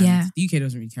UK, and the UK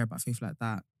doesn't really care about faith like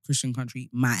that. Christian country,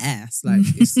 my ass, like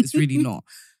it's really not.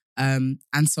 And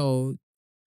so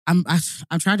I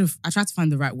try to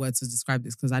find the right word to describe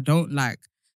this, because I don't like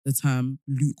the term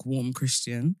lukewarm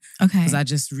Christian. Okay. Because I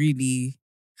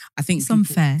think it's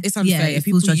unfair. It's unfair. If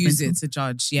people use it to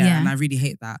judge, and I really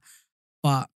hate that.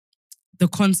 But the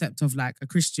concept of like a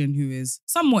Christian who is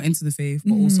somewhat into the faith,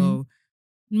 but also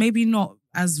maybe not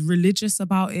as religious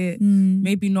about it,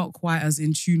 maybe not quite as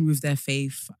in tune with their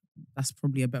faith. That's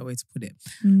probably a better way to put it.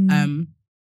 And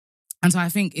so I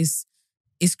think it's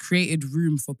created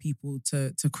room for people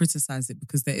to criticize it,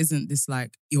 because there isn't this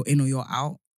like you're in or you're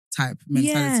out type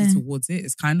mentality towards it.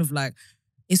 It's kind of like,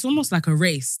 it's almost like a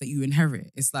race that you inherit.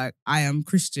 It's like, I am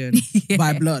Christian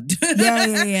by blood.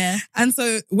 Yeah. And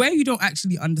so where you don't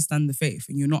actually understand the faith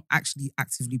and you're not actually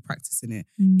actively practicing it,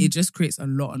 it just creates a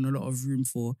lot of room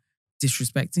for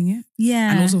disrespecting it.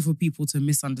 Yeah. And also for people to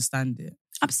misunderstand it.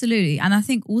 Absolutely. And I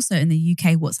think also in the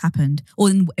UK, what's happened, or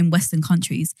in Western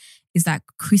countries, is that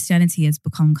Christianity has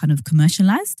become kind of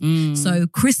commercialized. So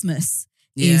Christmas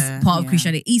is part of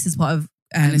Christianity. Easter's part of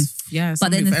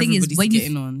but then the thing is,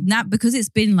 when because it's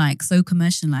been like so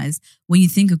commercialized, when you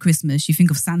think of Christmas, you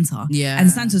think of Santa. Yeah. And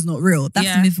Santa's not real. That's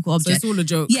a mythical object. So it's all a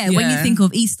joke. Yeah, when you think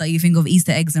of Easter, you think of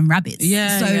Easter eggs and rabbits.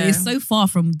 Yeah. So it's so far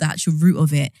from the actual root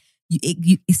of it.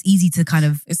 It's easy to kind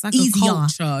of, it's like a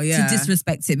culture, to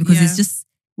disrespect it, because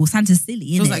well, Santa's silly,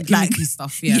 feels innit? like gimmicky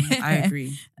stuff. Yeah, I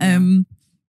agree. Yeah.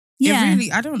 Yeah. It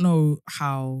really, I don't know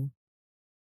how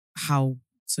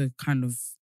to kind of,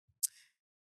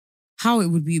 how it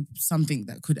would be something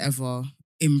that could ever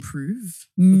improve,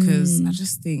 because I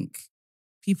just think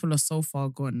people are so far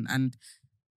gone. And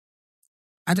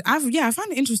I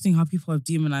find it interesting how people have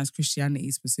demonized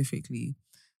Christianity specifically,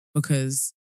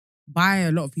 because by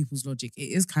a lot of people's logic,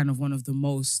 it is kind of one of the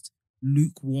most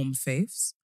lukewarm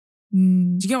faiths. Do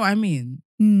you get what I mean?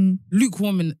 Not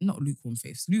lukewarm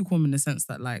faiths. Lukewarm in the sense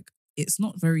that like it's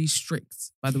not very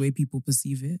strict by the way people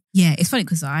perceive it. Yeah, it's funny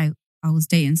because I was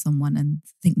dating someone and I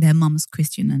think their mum's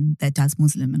Christian and their dad's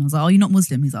Muslim, and I was like, "Oh, you're not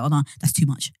Muslim?" He's like, "Oh no, that's too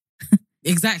much."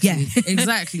 Exactly. Yeah.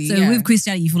 Exactly. So with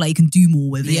Christianity, you feel like you can do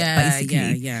more with it,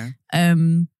 basically. Yeah.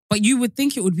 But you would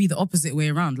think it would be the opposite way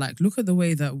around. Like, look at the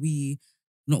way that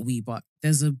but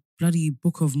there's a bloody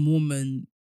Book of Mormon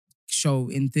show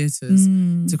in theaters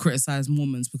to criticize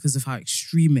Mormons because of how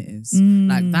extreme it is.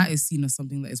 Like, that is seen as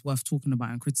something that is worth talking about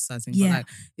and criticizing. Yeah. But like,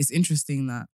 it's interesting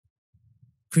that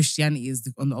Christianity is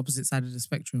on the opposite side of the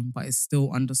spectrum, but it's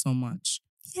still under so much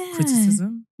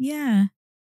criticism. Yeah.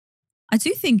 I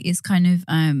do think it's kind of,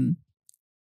 I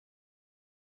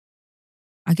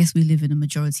guess we live in a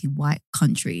majority white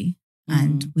country,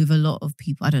 and with a lot of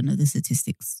people, I don't know the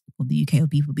statistics of the UK of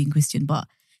people being Christian, but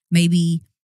maybe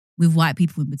with white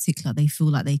people in particular, they feel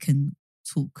like they can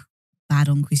talk bad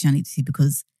on Christianity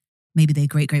because maybe their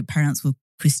great-great-parents were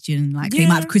Christian, like they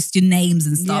might have Christian names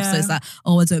and stuff. So it's like,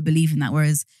 oh, I don't believe in that.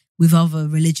 Whereas with other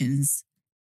religions,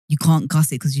 you can't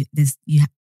cuss it because it's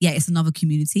another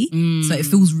community. So it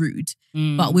feels rude.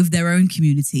 But with their own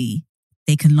community,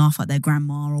 they can laugh at their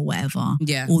grandma or whatever.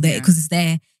 Yeah. Or because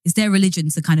it's their religion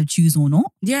to kind of choose or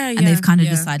not. Yeah. And they've kind of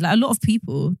decided, like a lot of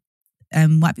people,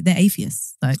 they're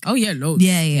atheists. Like, oh yeah, loads.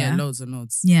 Yeah. Loads and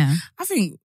loads. Yeah. I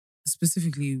think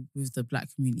specifically with the Black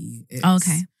community,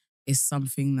 it's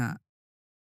something that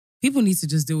people need to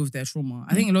just deal with their trauma.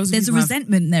 I think there's a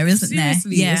resentment there, isn't there?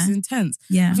 Seriously, it's intense.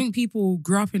 Yeah. I think people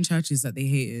grew up in churches that they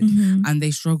hated and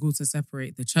they struggle to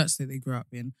separate the church that they grew up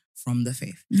in from the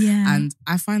faith. Yeah. And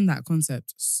I find that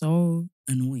concept so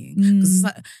annoying. Because it's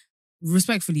like,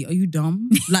 respectfully, are you dumb?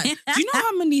 Like, do you know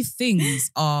how many things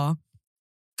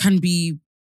can be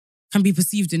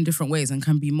perceived in different ways and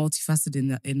can be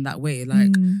multifaceted in that way?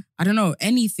 Like, I don't know,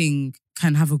 anything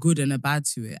can have a good and a bad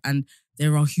to it. And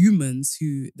there are humans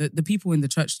who, the people in the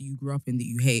church that you grew up in that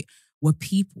you hate were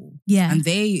people. Yeah. And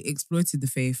they exploited the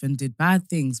faith and did bad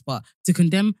things. But to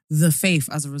condemn the faith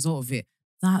as a result of it,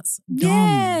 that's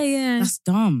dumb. Yeah. That's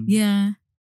dumb. Yeah.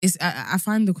 I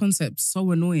find the concept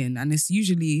so annoying. And it's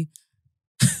usually,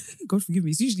 God forgive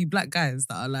me, it's usually Black guys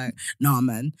that are like, nah,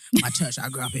 man, my church I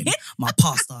grew up in, my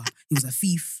pastor, he was a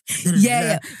thief.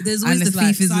 Yeah. There's always the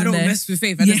thief, so I don't mess with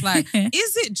faith. And it's like,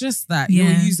 is it just that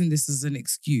you're using this as an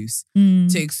excuse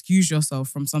to excuse yourself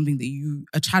from something that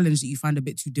a challenge that you find a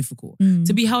bit too difficult,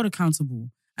 to be held accountable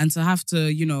and to have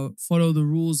to, follow the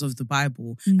rules of the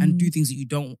Bible and do things that you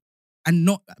don't, and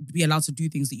not be allowed to do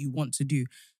things that you want to do?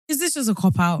 Is this just a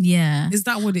cop-out? Yeah. Is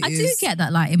that what it is? I do get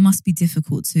that. Like, it must be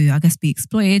difficult to, I guess, be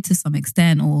exploited to some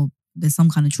extent, or there's some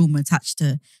kind of trauma attached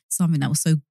to something that was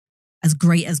so as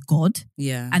great as God.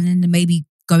 Yeah. And then maybe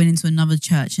going into another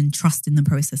church and trusting the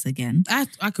process again. I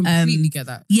completely get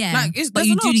that. Yeah. Like, there's a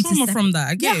lot of trauma from that.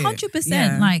 I get it. 100%.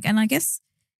 Yeah. Like, and I guess,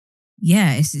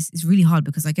 it's really hard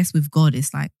because I guess with God,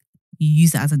 it's like you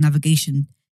use it as a navigation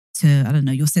to, I don't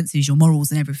know, your senses, your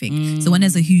morals and everything. So when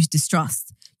there's a huge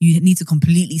distrust, you need to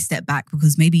completely step back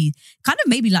because maybe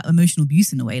like emotional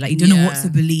abuse in a way. Like you don't know what to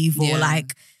believe or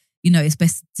like, it's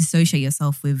best to dissociate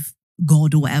yourself with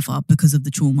God or whatever because of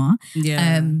the trauma.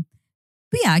 Yeah.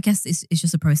 But yeah, I guess it's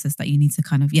just a process that you need to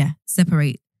kind of,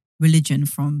 separate religion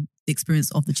from the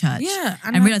experience of the church. Yeah.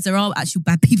 And realize there are actual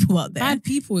bad people out there. Bad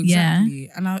people, exactly.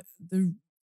 Yeah. And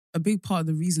a big part of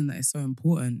the reason that it's so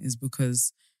important is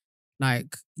because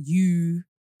like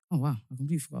oh wow, I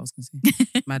completely forgot what I was going to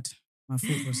say. Mad. My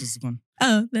thought process is gone.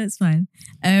 Oh, that's fine.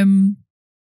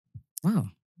 Wow.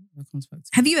 That comes back to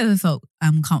have you ever felt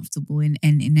comfortable in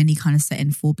any kind of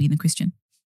setting for being a Christian?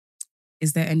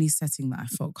 Is there any setting that I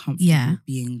felt comfortable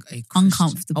being a Christian?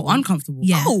 Uncomfortable. Oh, uncomfortable.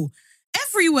 Yeah. Oh,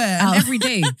 everywhere and every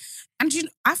day. And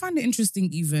I find it interesting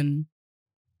even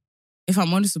if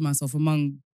I'm honest with myself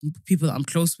among people that I'm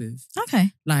close with.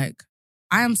 Okay. Like,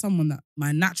 I am someone that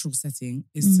my natural setting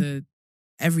is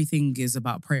everything is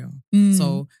about prayer.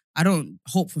 So I don't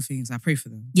hope for things, I pray for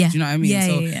them. Yeah. Do you know what I mean?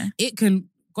 Yeah, so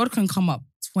God can come up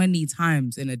 20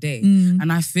 times in a day.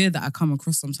 And I fear that I come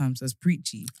across sometimes as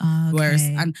preachy. Okay. Whereas,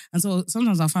 and so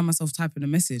sometimes I'll find myself typing a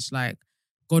message like,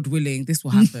 God willing, this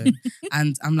will happen.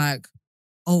 And I'm like,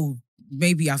 oh,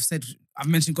 maybe I've said I've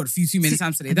mentioned God a few too many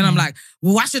times today. Then I'm like,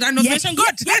 well, why should I not mention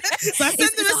God? So I send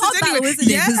the message anyway. Isn't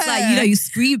it? Because like, you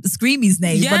scream his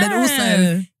name, but then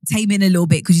also tame in a little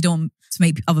bit because you don't want to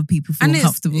make other people feel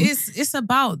uncomfortable. It's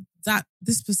about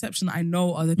this perception I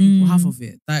know other people have of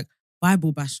it, like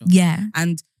Bible basher. Yeah,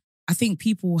 and I think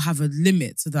people have a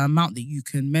limit to the amount that you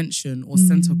can mention or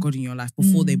center God in your life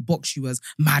before they box you as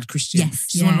mad Christian. Yes,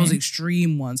 she's one of those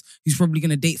extreme ones who's probably going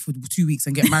to date for 2 weeks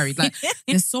and get married. Like,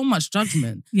 there's so much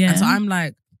judgment. And so I'm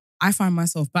like, I find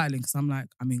myself battling because I'm like,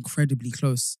 I'm incredibly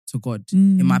close to God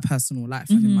in my personal life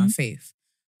and in my faith.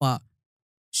 But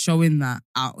showing that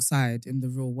outside in the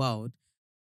real world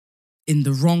in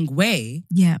the wrong way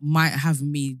might have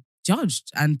me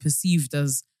judged and perceived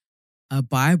as a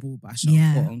Bible basher,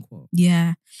 quote unquote.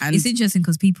 Yeah. And it's interesting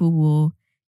because people will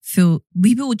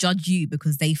judge you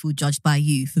because they feel judged by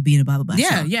you for being a Bible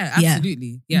basher. Yeah,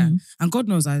 absolutely. Yeah. And God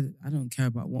knows I don't care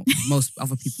about what most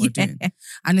other people are doing.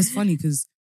 And it's funny because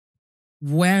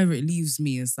where it leaves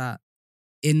me is that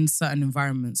in certain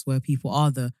environments where people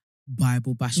are the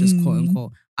Bible bashers, quote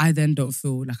unquote, I then don't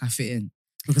feel like I fit in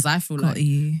because I feel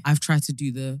I've tried to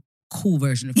do the cool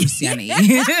version of Christianity.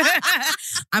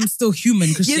 I'm still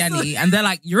human Christianity. And they're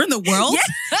like, you're in the world?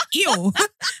 Ew.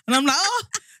 And I'm like, oh,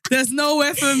 there's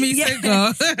nowhere for me to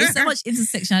go. There's so much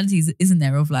intersectionality, isn't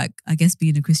there, of like, I guess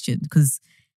being a Christian. Because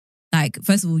like,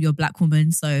 first of all, you're a black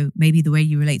woman. So maybe the way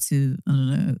you relate to, I don't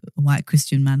know, a white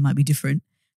Christian man might be different.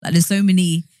 Like there's so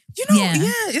many. It's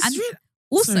and really...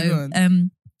 Also,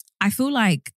 I feel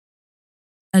like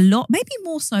a lot, maybe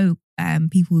more so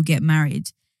people who get married,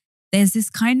 there's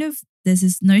this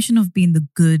notion of being the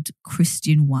good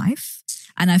Christian wife.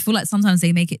 And I feel like sometimes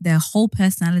they make it their whole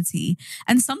personality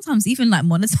and sometimes even like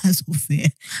monetize off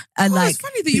it. And it's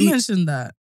funny that you mentioned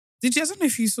that. I don't know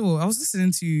if you saw, I was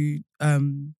listening to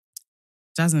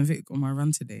Jazz and Vic on my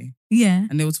run today. Yeah.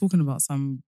 And they were talking about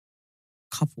some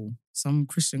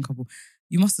Christian couple.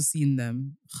 You must have seen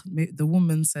them. The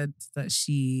woman said that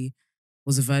she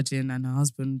was a virgin and her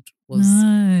husband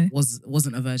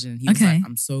wasn't a virgin. He was like,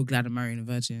 I'm so glad I'm marrying a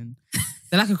virgin.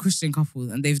 They're like a Christian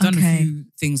couple and they've done a few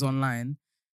things online.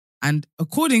 And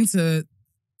according to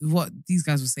what these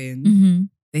guys were saying,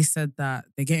 they said that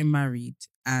they're getting married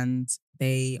and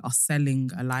they are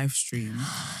selling a live stream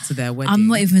to their wedding. I'm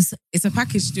not even... It's a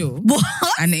package deal. What?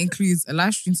 And it includes a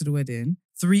live stream to the wedding,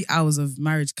 3 hours of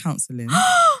marriage counselling.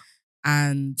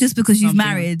 And just because you've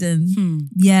married and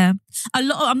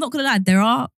I'm not gonna lie, there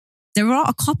are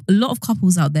a lot of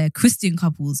couples out there, Christian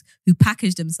couples, who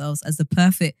package themselves as the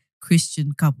perfect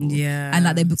Christian couple, and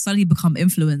that they suddenly become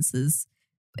influencers.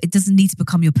 It doesn't need to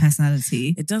become your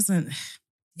personality. It doesn't.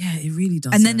 Yeah, it really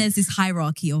doesn't. And then there's this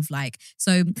hierarchy of like,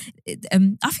 so I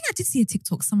think I did see a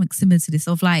TikTok something similar to this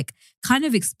of like kind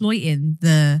of exploiting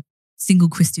the single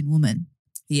Christian woman.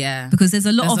 Yeah, because there's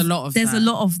a lot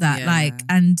of that, like,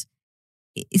 and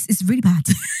it's really bad.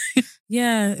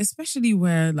 Yeah, especially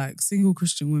where like single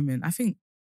Christian women, I think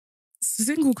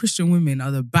single Christian women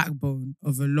are the backbone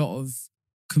of a lot of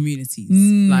communities.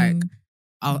 Like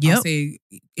I'll say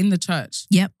in the church,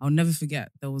 I'll never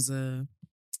forget there was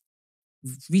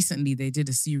recently they did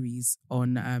a series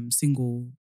on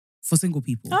single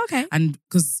people. Okay. And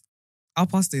because our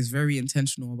pastor is very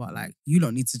intentional about like, you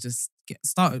don't need to just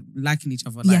start liking each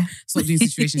other. Like stop doing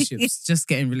situationships, just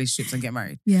get in relationships and get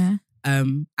married. Yeah.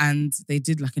 And they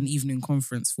did like an evening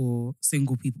conference for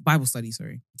single people, Bible study,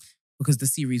 because the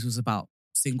series was about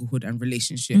singlehood and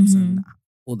relationships and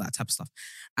all that type of stuff.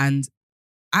 And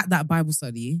at that Bible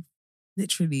study,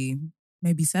 literally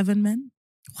maybe 7 men.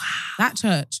 Wow. That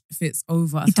church fits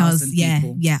over 1,000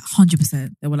 people. Yeah,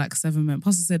 100%. There were like 7 men.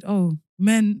 Pastor said, oh,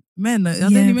 men, are there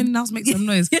any men in the house make some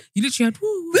noise? You literally had,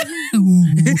 woo.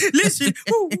 Literally,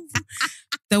 woo.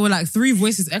 There were like 3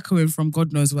 voices echoing from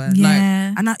God knows where.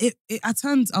 Yeah. Like,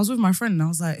 and I was with my friend and I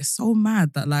was like, it's so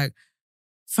mad that like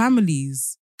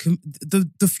families,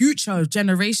 the future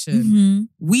generation,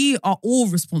 we are all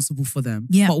responsible for them.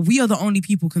 Yeah. But we are the only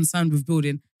people concerned with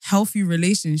building healthy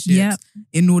relationships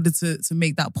in order to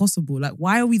make that possible. Like,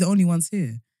 why are we the only ones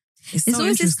here? It's so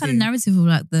always this kind of narrative of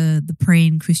like the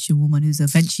praying Christian woman who's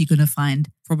eventually going to find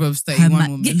Proverbs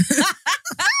 31 woman.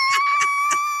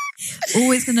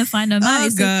 Always going to find a man.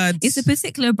 It's a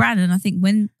particular brand. And I think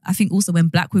also when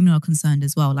black women are concerned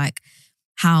as well, like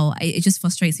how it just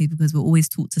frustrates me because we're always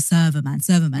taught to serve a man.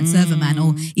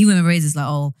 Or even when we're raised, it's like,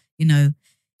 oh, you know,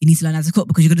 you need to learn how to cook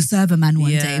because you're going to serve a man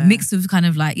one day. Mixed with kind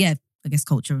of like, I guess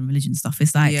culture and religion stuff.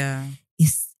 It's like,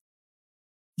 it's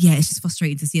just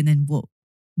frustrating to see. And then what,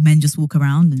 men just walk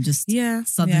around and just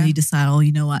suddenly decide, oh,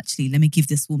 you know, actually, let me give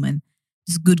this woman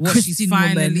this good what Christian she's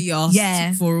finally woman.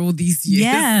 Asked for all these years.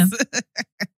 Yeah.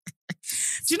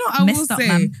 you know what I will say?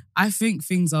 Man. I think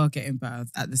things are getting better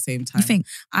at the same time. You think?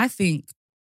 I think,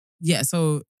 yeah.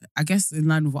 So I guess in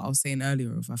line with what I was saying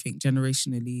earlier, I think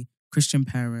generationally, Christian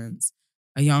parents,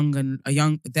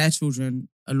 their children,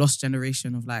 a lost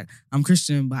generation of like, I'm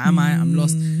Christian, but I'm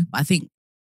lost. But I think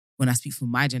when I speak for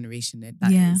my generation,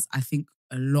 I think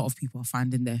a lot of people are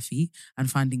finding their feet and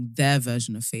finding their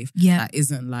version of faith. Yeah. That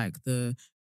isn't like the,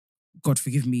 God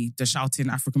forgive me, the shouting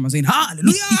African man saying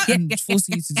hallelujah and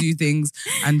forcing you to do things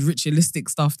and ritualistic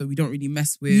stuff that we don't really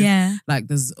mess with. Yeah. Like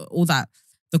there's all that.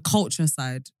 The culture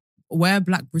side, where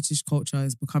Black British culture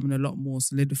is becoming a lot more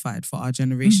solidified for our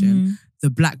generation, the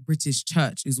Black British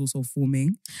church is also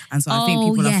forming. And so I think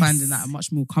people are finding that a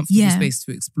much more comfortable space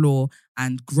to explore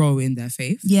and grow in their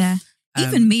faith. Yeah.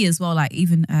 Even me as well, like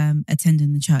even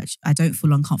attending the church, I don't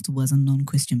feel uncomfortable as a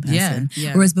non-Christian person.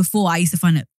 Yeah. Whereas before I used to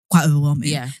find it quite overwhelming.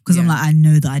 Yeah. Because I'm like, I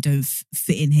know that I don't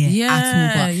fit in here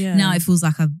at all. But now it feels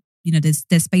like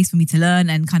there's space for me to learn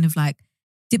and kind of like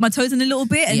dip my toes in a little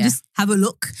bit and just have a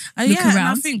look around. And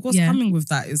I think what's coming with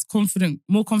that is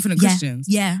more confident Christians.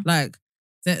 Yeah. Like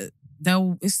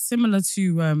it's similar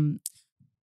to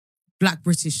Black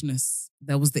Britishness.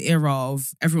 There was the era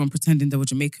of everyone pretending they were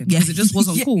Jamaican because it just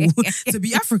wasn't cool to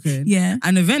be African. Yeah.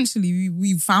 And eventually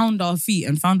we found our feet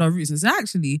and found our roots and said,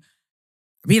 actually,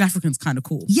 being African's kind of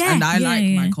cool. Yeah. And I like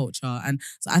my culture. And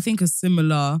so I think a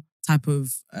similar type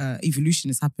of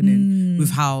evolution is happening with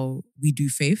how we do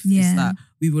faith. Yeah. It's that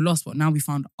we were lost, but now we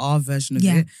found our version of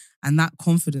it. And that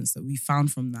confidence that we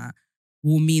found from that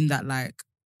will mean that, like,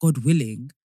 God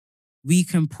willing, we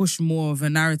can push more of a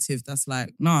narrative that's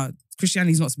like, no,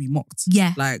 Christianity is not to be mocked.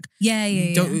 Yeah. Like, yeah.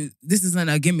 This isn't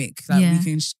a gimmick. Like, we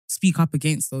can speak up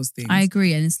against those things. I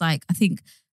agree. And it's like, I think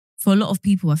for a lot of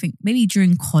people, I think maybe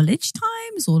during college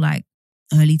times or like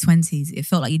early 20s, it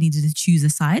felt like you needed to choose a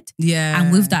side. Yeah.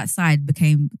 And with that side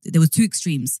there were two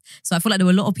extremes. So I feel like there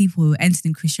were a lot of people who entered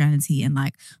in Christianity and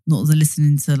like not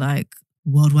listening to like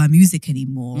worldwide music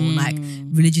anymore, or like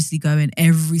religiously going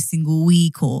every single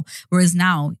week, or whereas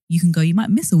now you can go, you might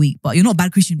miss a week, but you're not a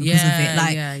bad Christian because of it.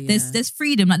 Like there's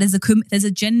freedom, like there's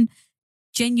a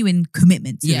genuine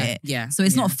commitment to it. Yeah. So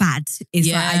it's not a fad.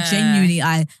 It's like I genuinely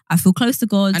I feel close to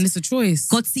God. And it's a choice.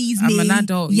 God sees me. I'm an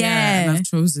adult. Yeah. And I've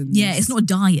chosen this. Yeah. It's not a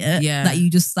diet that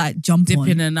you just like jump Dip on.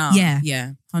 in and out. Yeah.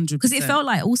 Yeah. 100%. Because it felt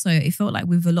like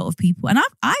with a lot of people, and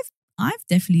I've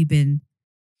definitely been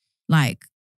like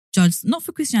judged, not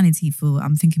for Christianity,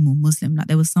 I'm thinking more Muslim. Like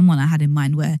there was someone I had in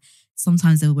mind where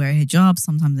sometimes they would wear a hijab,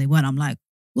 sometimes they weren't. I'm like,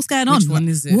 what's going on? Which one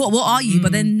is it? What are you?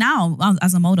 But then now,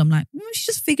 as I'm older, I'm like, she's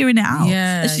just figuring it out.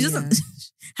 Yeah, she doesn't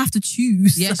have to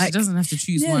choose. Yeah, like, she doesn't have to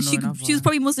choose one or another. She was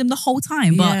probably Muslim the whole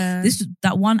time, but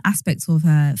that one aspect of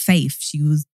her faith, she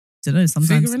was, I don't know,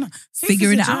 sometimes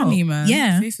figuring it out. Journey, man.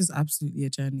 Yeah, faith is absolutely a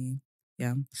journey.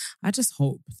 Yeah, I just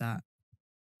hope that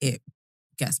it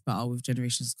gets better with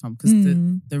generations to come, because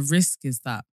the risk is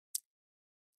that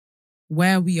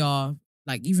where we are,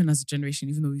 like even as a generation,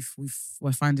 even though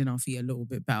we're finding our feet a little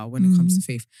bit better when it comes to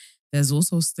faith, there's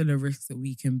also still a risk that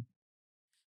we can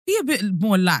be a bit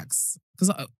more lax. Because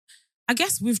I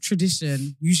guess with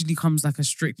tradition usually comes like a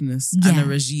strictness and a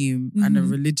regime and a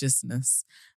religiousness.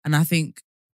 And I think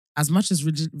as much as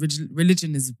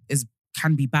religion is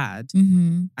can be bad,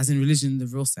 as in religion in the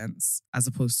real sense, as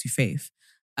opposed to faith,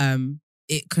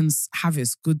 it can have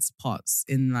its good parts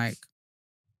in like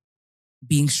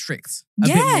being strict. A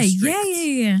bit more strict.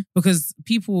 Yeah. Because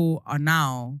people are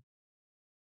now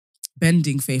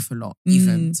bending faith a lot,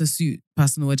 even to suit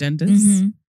personal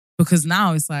agendas. Because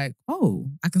now it's like,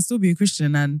 oh, I can still be a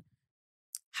Christian and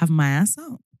have my ass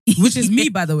out. Which is me,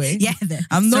 by the way. Yeah,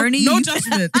 I'm no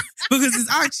judgment, because it's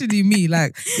actually me.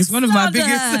 Like, it's one of my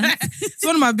biggest. It's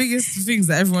one of my biggest things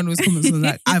that everyone always comments on.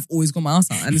 Like, I've always got my ass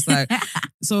out, and it's like,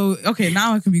 so okay,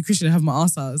 now I can be Christian and have my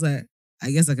ass out. It's like, I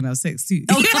guess I can have sex too.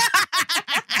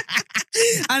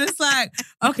 And it's like,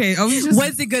 okay, are we just?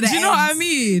 When's it gonna end? Do you know what I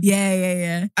mean?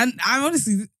 Yeah. And I'm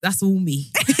honestly, that's all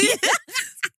me.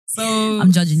 So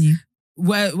I'm judging you.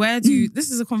 Where do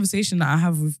this is a conversation that I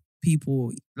have with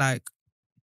people, like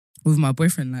with my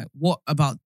boyfriend. Like, what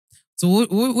do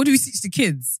we teach the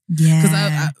kids? Yeah,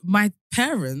 because my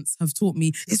parents have taught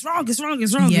me it's wrong,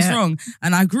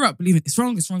 and I grew up believing it's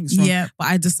wrong. Yeah, but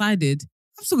I decided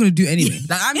I'm still gonna do it anyway.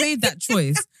 Like, I made that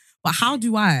choice. But how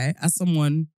do I, as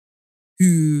someone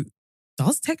who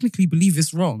does technically believe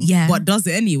it's wrong, but does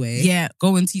it anyway,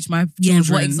 go and teach my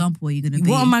children? What example are you gonna be?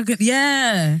 What am I gonna?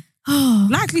 Yeah.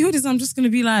 Likelihood is I'm just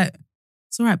gonna be like,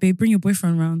 it's all right, babe, bring your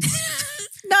boyfriend around.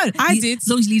 No, I did. As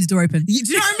long as you leave the door open. Do you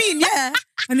know what I mean? Yeah.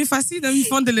 And if I see them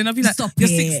fondling, I'll be like, stop, you're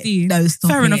 16. No, stop.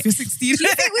 Fair enough, you're 16. Do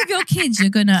you think with your kids you're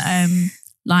gonna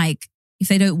like if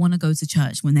they don't want to go to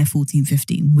church when they're 14,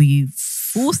 15, will you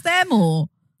force them or?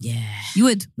 Yeah. You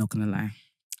would? Not gonna lie.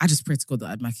 I just pray to God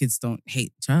that my kids don't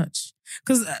hate church.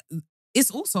 Because it's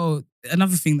also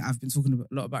another thing that I've been talking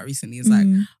a lot about recently is like,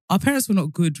 our parents were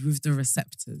not good with the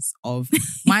receptors of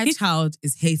my child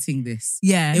is hating this.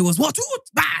 Yeah. It was what?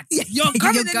 Bad. You're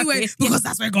coming anyway because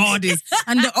that's where God is.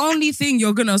 And the only thing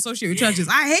you're going to associate with church is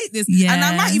I hate this. Yeah. And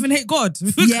I might even hate God.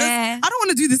 Yeah. I don't want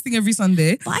to do this thing every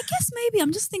Sunday. But I guess maybe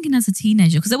I'm just thinking as a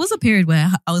teenager, because there was a period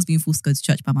where I was being forced to go to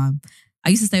church by I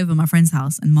used to stay over at my friend's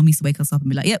house and mum used to wake us up and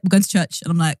be like, yep, we're going to church.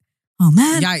 And I'm like, oh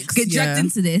man, yikes, get dragged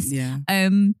into this. Yeah.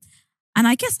 And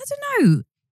I guess, I don't know,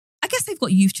 I guess they've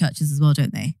got youth churches as well,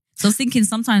 don't they? So I was thinking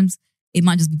sometimes it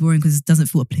might just be boring because it doesn't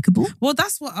feel applicable. Well,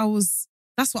 that's what I was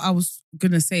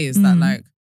going to say is that like,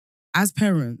 as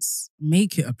parents,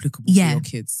 make it applicable for your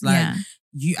kids. Like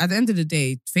you, at the end of the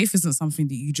day, faith isn't something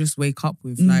that you just wake up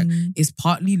with. Like it's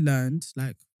partly learned.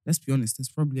 Like, let's be honest, there's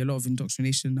probably a lot of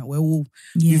indoctrination that we've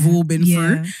all been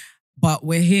through. But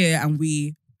we're here and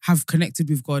we have connected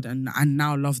with God and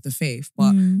now love the faith.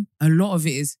 But a lot of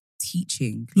it is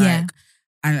teaching. Like,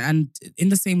 and in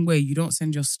the same way, you don't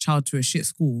send your child to a shit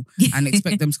school and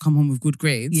expect them to come home with good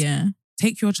grades. Yeah.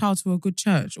 Take your child to a good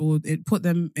church or put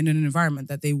them in an environment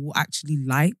that they will actually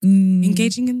like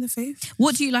engaging in the faith.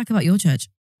 What do you like about your church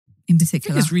in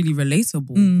particular? I think it's really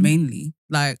relatable, mainly.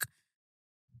 Like,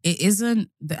 it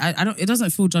isn't, it doesn't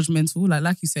feel judgmental.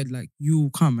 Like you said, like you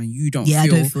come and you don't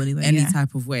feel any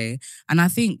type of way. And I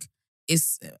think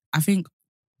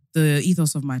the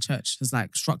ethos of my church has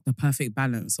like struck the perfect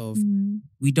balance of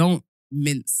we don't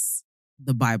mince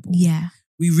the Bible. Yeah.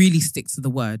 We really stick to the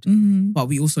word, but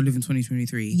we also live in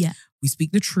 2023. Yeah. We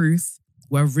speak the truth.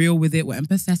 We're real with it. We're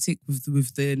empathetic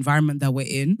with the environment that we're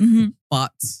in,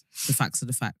 but the facts are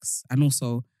the facts. And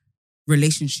also,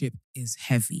 relationship is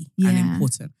heavy and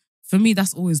important. For me,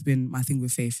 that's always been my thing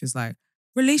with faith is like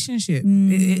relationship.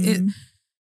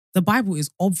 The Bible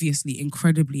is obviously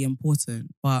incredibly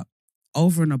important, but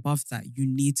over and above that, you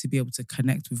need to be able to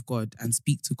connect with God and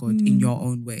speak to God in your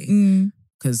own way.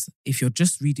 Because if you're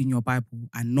just reading your Bible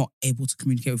and not able to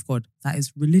communicate with God, that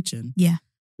is religion. Yeah.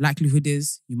 Likelihood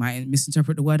is you might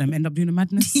misinterpret the word and end up doing a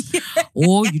madness.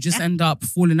 Or you just end up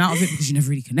falling out of it because you never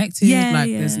really connected.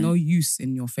 There's no use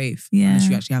in your faith unless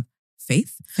you actually have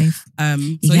faith. That's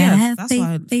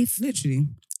why literally.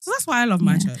 So that's why I love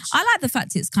my church. I like the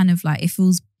fact it's kind of like it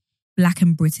feels black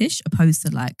and British opposed to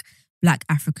like Black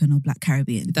African or Black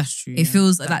Caribbean. That's true. It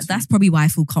feels like that's probably why I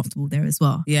feel comfortable there as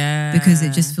well. Yeah. Because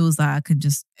it just feels like I can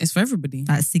just... It's for everybody.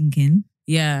 Like sink in.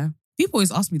 Yeah. People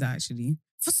always ask me that actually.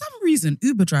 For some reason,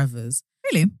 Uber drivers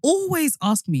always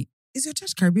ask me, is your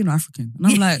church Caribbean or African? And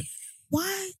I'm like,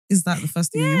 why is that the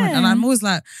first thing in your mind? And I'm always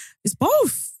like, it's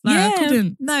both. Like I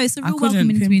couldn't... No, it's a real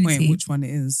welcoming community. Which one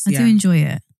it is. I do enjoy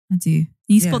it. I do.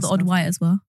 You spot the odd white as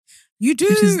well. You do.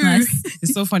 Which is nice.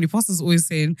 It's so funny. Pastor's always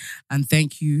saying, and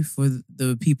thank you for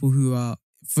the people who are,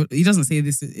 he doesn't say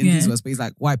this in these words, but he's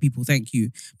like, white people, thank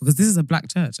you. Because this is a black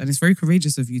church and it's very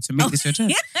courageous of you to make this your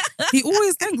church. He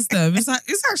always thanks them. It's like,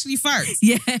 it's actually facts.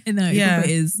 It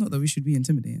is. Not that we should be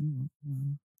intimidating.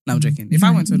 No, I'm joking. If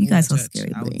I went to an all-white church,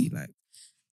 scary, I would be like,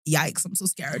 yikes, I'm so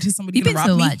scared. Is somebody going to rob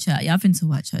me? You've been to a white church? Yeah, I've been to a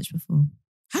white church before.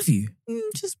 Have you?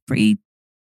 Just pretty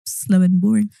slow and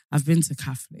boring. I've been to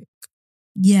Catholic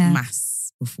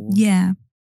Mass before. Yeah.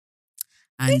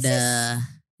 And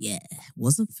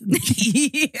wasn't for me.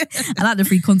 I like the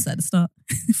free concert at the start.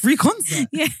 Free concert?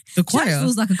 Yeah. The choir. Church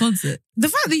feels like a concert. The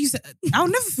fact that you said, I'll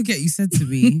never forget you said to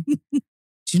me,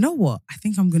 do you know what? I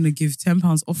think I'm going to give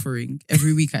 £10 offering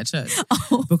every week at church.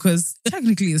 Because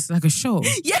technically it's like a show.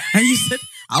 Yeah. And you said,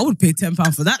 I would pay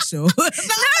 £10 for that show. No,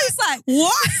 it's like,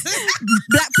 what?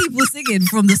 Black people singing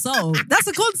from the soul. That's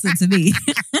a concert to me.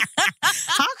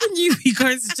 How can you be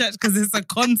going to church because it's a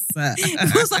concert? It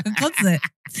feels like a concert.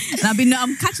 And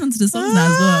I'm catching on to the songs now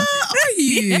as well. Are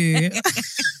you?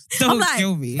 Don't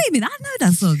kill me. Wait a minute, I know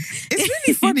that song. It's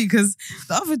really funny because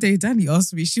the other day Danny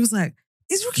asked me, she was like,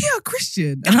 is Rukia a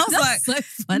Christian? And I was like, so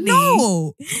funny.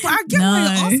 No, but I get why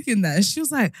you're asking that. And she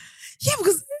was like, yeah,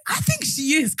 because I think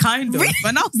she is kind of.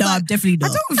 And I was no, like, I'm definitely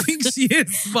not. I don't think she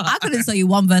is. But I couldn't tell you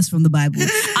one verse from the Bible.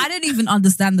 I don't even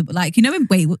understand the like. You know,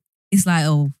 it's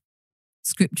like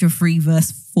Scripture 3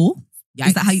 verse 4. Yikes.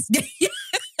 Is that how you?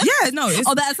 Yeah, no.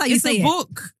 That's how you say it. It's a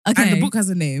book, okay. And the book has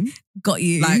a name. Got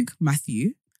you. Like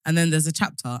Matthew, and then there's a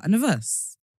chapter and a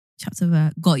verse.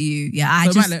 Chapter got you. Yeah,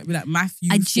 so it might be like Matthew.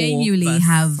 I genuinely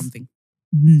have something.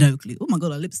 No clue. Oh my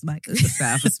god, our lips smack. That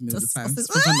happens to me all the time. It's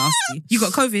proper nasty. You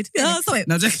got COVID? Oh, sorry.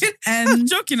 No, joking. I'm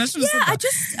joking. I should have said that. I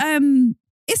just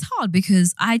it's hard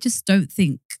because I just don't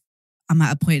think I'm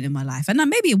at a point in my life, and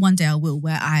maybe one day I will,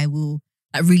 where I will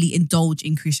like really indulge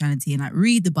in Christianity and like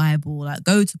read the Bible, like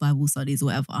go to Bible studies or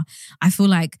whatever. I feel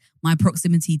like my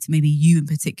proximity to maybe you in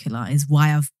particular is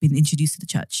why I've been introduced to the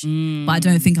church. But I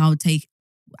don't think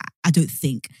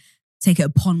take it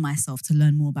upon myself to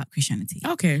learn more about Christianity.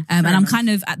 Okay. And I'm kind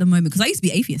of at the moment, because I used to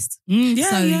be atheist.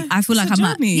 I feel like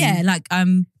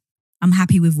I'm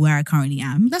happy with where I currently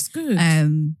am. That's good.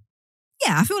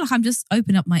 I feel like I'm just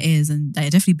opening up my ears, and I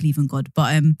definitely believe in God.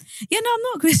 But I'm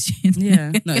not a Christian.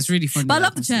 Yeah, no, it's really funny. But I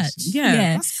love the church.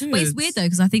 Yeah. That's good. But it's weird though,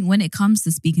 because I think when it comes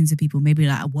to speaking to people, maybe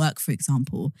like at work, for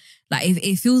example, like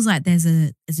it feels like there's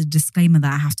a disclaimer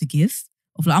that I have to give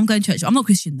of like, I'm going to church. I'm not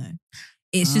Christian though.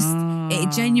 It's just it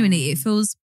genuinely, it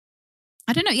feels,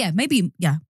 I don't know. Yeah, maybe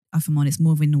if I'm honest,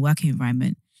 more in the working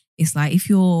environment, it's like if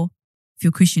you're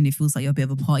Christian, it feels like you're a bit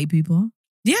of a party pooper.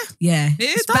 Yeah.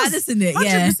 It's bad, isn't it?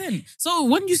 100%. So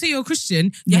when you say you're a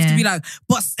Christian, you have to be like,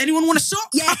 but anyone want a shot?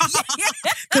 Yeah.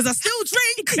 Because I still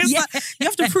drink. Like, you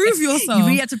have to prove yourself. You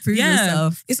really have to prove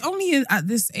yourself. It's only at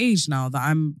this age now that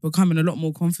I'm becoming a lot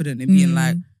more confident in being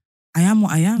like, I am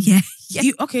what I am. Yeah.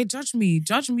 Okay, judge me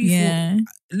for,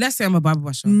 let's say I'm a Bible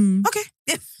basher. Okay.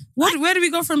 Where do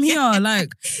we go from here?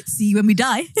 Like, see you when we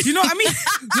die. Do you know what I mean?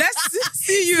 Let's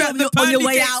see you at the on your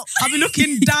way gates. Out. I'll be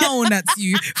looking down at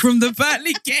you from the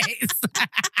pearly gates.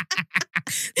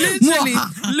 Literally,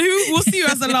 Lou, we'll see you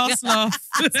as the last laugh.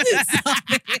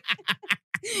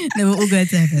 No, we're all going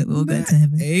to heaven. We're all going to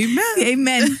heaven.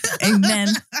 Amen.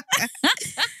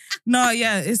 No,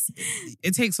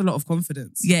 it takes a lot of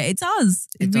confidence. Yeah, it does.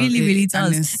 It really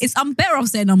does. I'm better off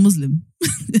saying I'm Muslim.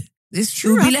 It's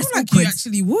true. It would be less awkward. You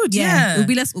actually would. Yeah. It would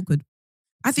be less awkward.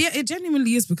 I think it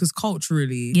genuinely is, because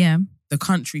culturally, the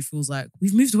country feels like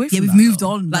we've moved away from that. Yeah, we've moved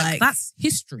on. Like that's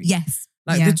history. Yes.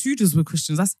 Like the Tudors were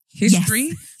Christians. That's history.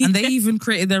 Yes. And they even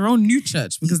created their own new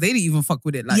church because they didn't even fuck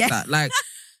with it like that. Like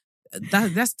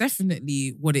that's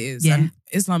definitely what it is. Yeah. And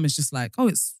Islam is just like,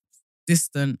 it's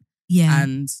distant. Yeah.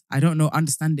 And I don't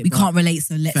understand it. We can't relate,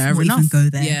 so let's not even go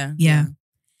there. Yeah.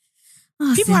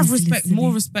 Oh, people have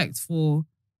more respect for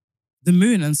the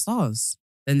moon and stars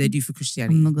than they do for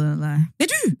Christianity. I'm not gonna lie. They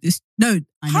do. No,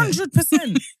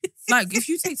 100%. Like, if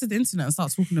you take to the internet and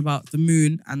start talking about the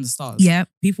moon and the stars,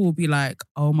 people will be like,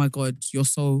 oh my God, you're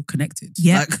so connected.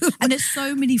 Yeah. Like, and there's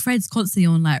so many threads constantly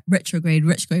on like retrograde.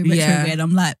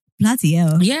 I'm like, bloody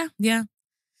hell. Yeah.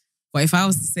 But if I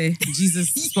was to say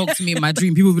Jesus spoke to me in my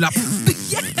dream, people would be like,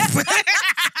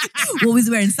 what was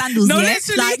he wearing? Sandals? No,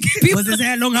 literally. Like, was his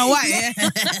hair long and white?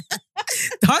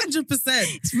 100%.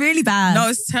 It's really bad. No,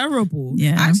 it's terrible.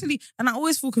 Yeah. Actually, and I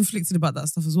always feel conflicted about that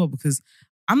stuff as well, because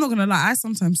I'm not gonna lie, I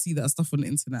sometimes see that stuff on the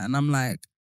internet and I'm like,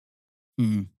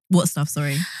 What stuff?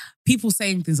 Sorry. People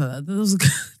saying things like that.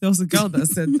 There was a girl that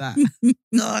said that.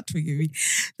 God, forgive me.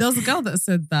 There was a girl that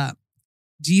said that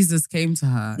Jesus came to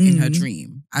her in her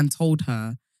dream and told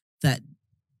her that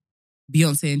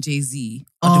Beyonce and Jay-Z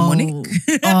are demonic.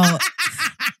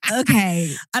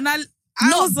 Okay. And I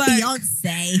not was like,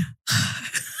 Beyonce.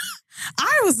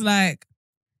 I was like,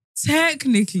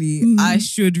 technically, I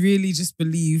should really just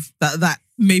believe that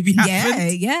maybe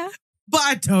happened. Yeah. But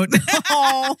I don't.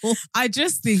 I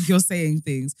just think you're saying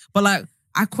things. But like,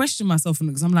 I question myself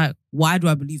because I'm like, why do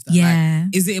I believe that? Yeah.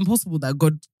 Like, is it impossible that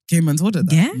God came and told her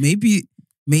that? Yeah. Maybe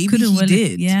he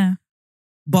did. Yeah.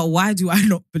 But why do I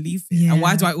not believe it? Yeah. And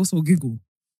why do I also giggle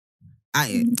at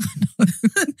it?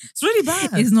 It's really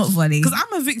bad. It's not funny. Because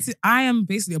I'm a victim. I am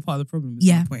basically a part of the problem at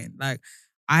some point. Like,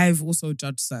 I've also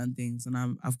judged certain things and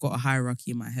I've got a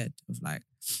hierarchy in my head of like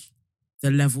the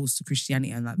levels to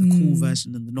Christianity and like the cool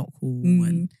version and the not cool.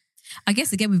 And I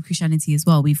guess again with Christianity as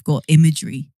well, we've got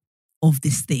imagery of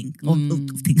this thing. Of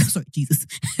sorry, Jesus.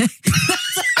 I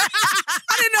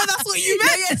didn't know that's what you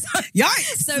meant.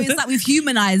 Yikes. So it's like we've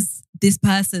humanized this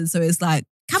person. So it's like,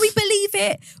 can we believe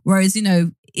it? Whereas, you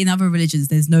know, in other religions,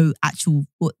 there's no actual,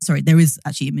 there is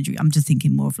actually imagery. I'm just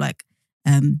thinking more of like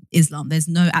Islam. There's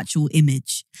no actual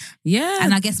image. Yeah.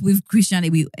 And I guess with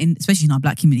Christianity, especially in our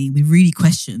Black community, we really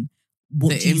question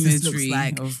what Jesus looks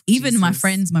like. Even my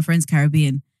friend's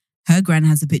Caribbean, her gran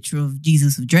has a picture of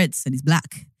Jesus with dreads and he's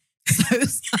black. So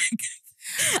it's like,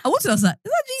 I was like,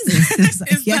 is that Jesus? It's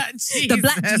like, is that Jesus? The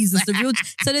black Jesus, the real.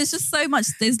 So there's just so much,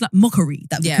 there's like mockery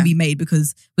that can be made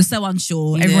because we're so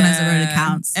unsure. Everyone has their own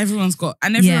accounts.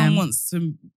 Everyone wants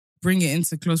to bring it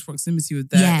into close proximity with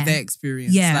their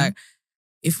experience. Yeah. Like,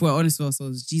 if we're honest with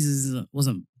ourselves, Jesus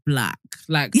wasn't black.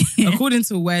 Like, according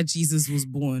to where Jesus was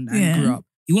born and grew up,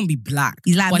 he wouldn't be black.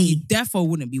 He's like but me. he therefore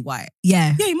wouldn't be white.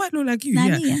 Yeah. Yeah, he might look like you.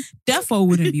 Like yeah. me, yeah. Therefore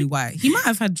wouldn't be white. He might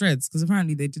have had dreads because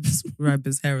apparently they did describe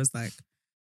his hair as like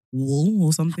wool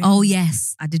or something. Oh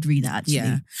yes, I did read that actually.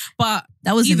 Yeah, but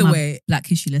that was either in my way, Black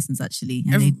History lessons actually,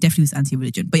 and they definitely was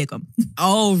anti-religion. But yeah, go on.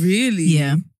 Oh really?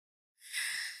 Yeah.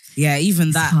 Yeah,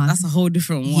 even that's a whole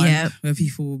different one. Yep. Where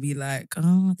people will be like,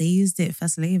 oh, they used it for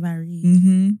slavery.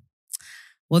 Mm-hmm.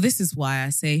 Well, this is why I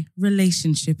say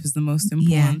relationship is the most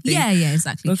important thing. Yeah,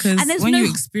 exactly. Because when you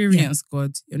experience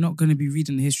God, you're not going to be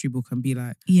reading the history book and be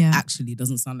like, actually, it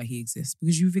doesn't sound like he exists.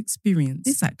 Because you've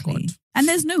experienced God. And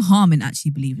there's no harm in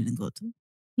actually believing in God.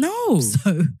 No.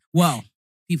 So, well,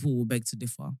 people will beg to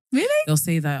differ. Really? They'll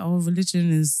say that,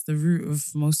 religion is the root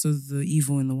of most of the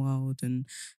evil in the world and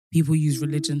people use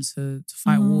religion to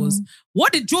fight wars.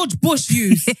 What did George Bush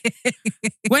use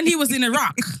when he was in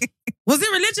Iraq? Was it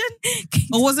religion?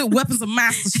 Or was it weapons of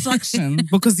mass destruction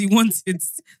because he wanted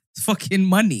fucking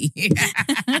money?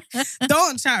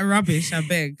 Don't chat rubbish, I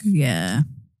beg. Yeah.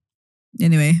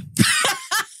 Anyway.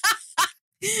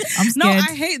 I'm scared. No,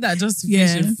 I hate that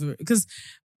justification. Because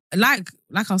like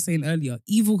I was saying earlier,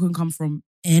 evil can come from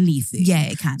anything. Yeah,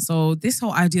 it can. So this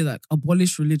whole idea that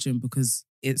abolish religion because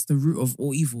it's the root of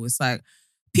all evil. It's like,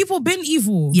 people been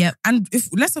evil. Yep. And if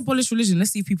let's abolish religion, let's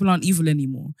see if people aren't evil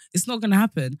anymore. It's not going to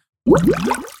happen.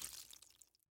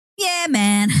 Yeah,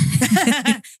 man.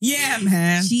 Yeah,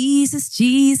 man.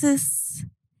 Jesus.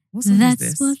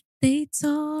 That's what they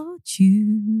taught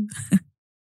you.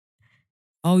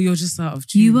 Oh, you're just out of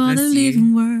tune. You are the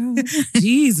living world.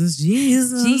 Jesus.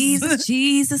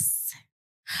 Jesus.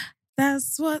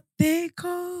 That's what they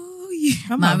call you.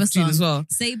 I'm out of tune as well.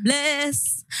 Say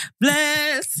bless.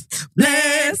 Bless.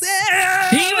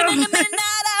 Even in the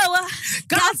midnight hour,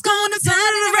 God's gonna turn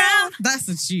it around. That's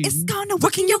a tune. It's gonna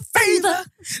work in your favor.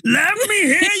 Let me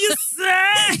hear you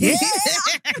say.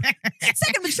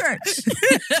 Second the church.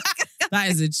 That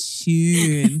is a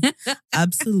tune.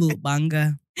 Absolute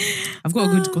banger. I've got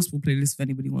a good gospel playlist if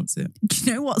anybody wants it. Do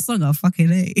you know what song I fucking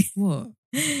hate? What?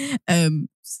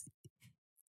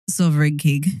 Sovereign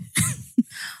King.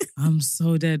 I'm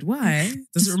so dead. Why?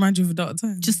 Does it remind you of a dark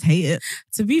time? Just hate it.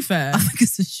 To be fair, I think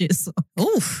it's a shit song.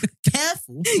 Oh,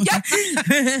 careful. Yeah.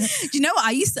 Do you know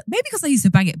what? Maybe because I used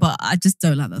to bang it, but I just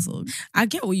don't like that song. I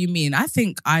get what you mean. I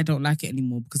think I don't like it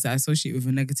anymore because I associate it with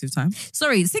a negative time.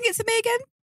 Sorry, sing it to me again.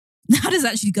 How does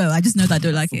it actually go? I just know that I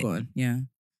don't like it. Yeah.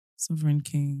 Sovereign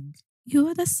King. You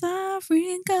are the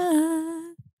sovereign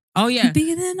God. Oh yeah. You're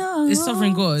bigger than all. It's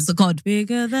Sovereign God. So God.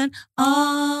 Bigger than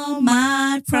all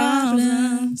my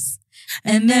problems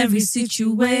and every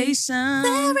situation.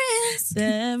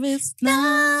 There is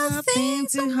nothing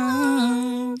too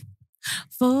hard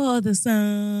for the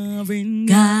sovereign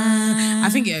God. I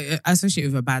think I associate it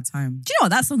with a bad time. Do you know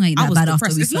what? That song ain't that bad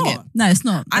after we sung it. No, it's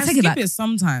not. I skip it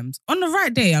sometimes. On the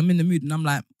right day, I'm in the mood and I'm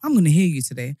like, I'm going to hear you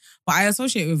today. But I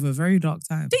associate it with a very dark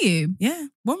time. Do you? Yeah.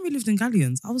 When we lived in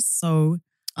Galleons, I was so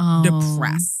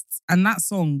depressed. And that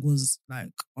song was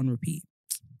like on repeat.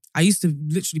 I used to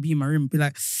literally be in my room and be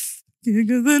like, and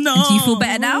do you feel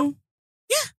better now?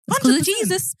 Yeah. Because of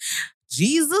Jesus.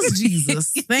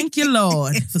 Jesus. Thank you,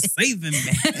 Lord, for saving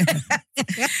me.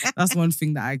 That's one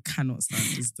thing that I cannot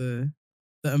stand is the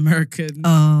American.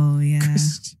 Oh, yeah.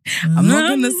 Christian. I'm not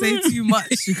going to say too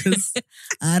much because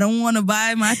I don't want to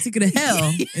buy my ticket to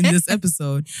hell in this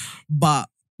episode. But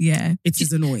yeah, it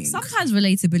is annoying. Sometimes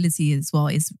relatability as well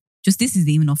is just, this is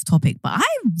even off topic, but I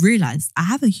realized I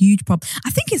have a huge problem.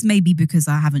 I think it's maybe because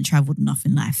I haven't traveled enough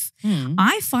in life.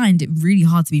 I find it really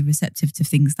hard to be receptive to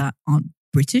things that aren't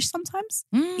British sometimes.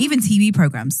 Even TV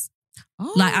programs.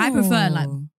 Like I prefer like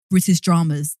British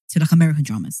dramas to like American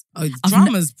dramas. Oh,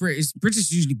 dramas British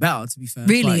is usually better, to be fair.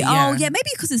 Really? Yeah. Oh yeah,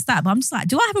 maybe because it's that. But I'm just like,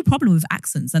 do I have a problem with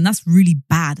accents? And that's really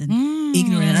bad and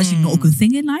ignorant and actually not a good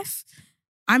thing in life.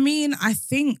 I mean, I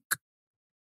think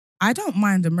I don't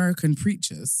mind American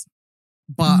preachers,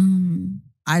 but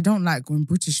I don't like when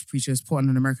British preachers put on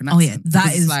an American accent. Oh yeah,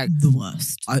 that is like the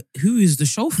worst. Who is the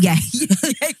chauffeur? Yeah.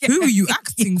 Who are you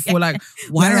acting for? Like,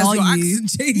 why has your accent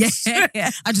changed?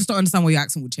 Yeah. I just don't understand why your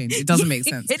accent would change. It doesn't make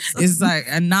sense. It's like,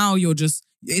 and now you're just,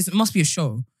 it must be a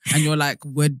show. And you're like,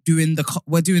 we're doing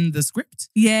the script.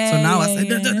 Yeah. So now I said,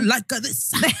 like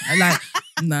this. Like,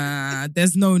 nah,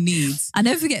 there's no need. I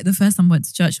never forget the first time I went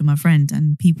to church with my friend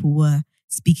and people were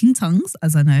speaking tongues,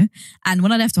 as I know. And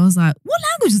when I left, I was like, what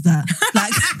language is that?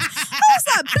 Like, I was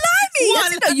like, blimey. I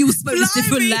didn't know you spoke a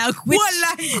different language. What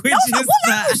language is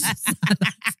that?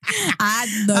 I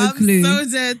had no clue. I'm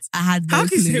so dead. I had no clue. How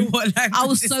can you say what language I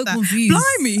was so confused.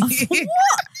 Blimey. I thought,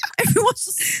 what? Everyone's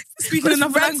just speaking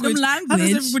another language. How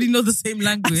does everybody know the same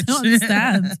language? I don't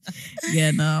understand.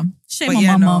 Yeah, no. Shame on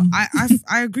my mum.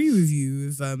 I agree with you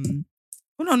with sorry.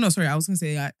 I was gonna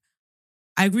say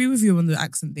I agree with you on the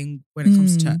accent thing when it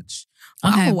comes to church.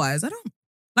 But otherwise, I don't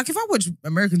Like if I watch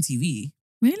American TV.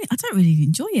 Really? I don't really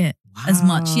enjoy it as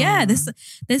much. Yeah,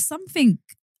 there's something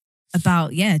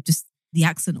about, just the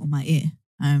accent on my ear.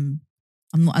 I'm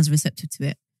not as receptive to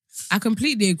it. I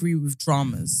completely agree with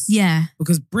dramas. Yeah.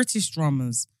 Because British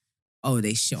dramas,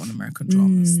 they shit on American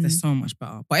dramas. They're so much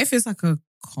better. But if it's like a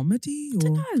comedy or... I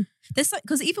don't know. There's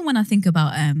because even when I think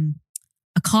about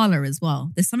Akala as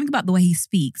well, there's something about the way he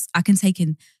speaks. I can take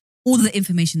in all the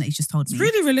information that he's just told me. It's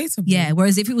really relatable. Yeah,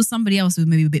 whereas if it was somebody else who was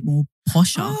maybe a bit more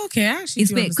posher. Oh, okay, actually.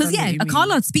 It's because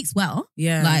Akala speaks well.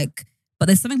 Yeah. But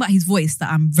there's something about his voice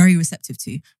that I'm very receptive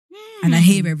to. And I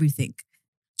hear everything.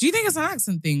 Do you think it's an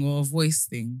accent thing or a voice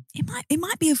thing? It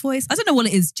might be a voice. I don't know what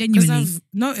it is, genuinely. Because I've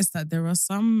noticed that there are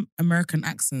some American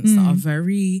accents that are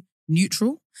very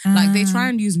neutral. Like they try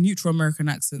and use neutral American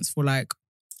accents for like,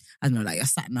 I don't know, like a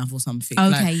sat nav or something.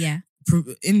 Okay, yeah.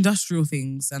 Industrial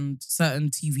things and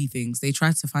certain TV things, they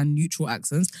try to find neutral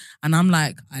accents, and I'm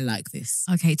like, I like this.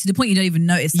 Okay, to the point you don't even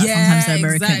notice that sometimes they're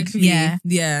American. Exactly.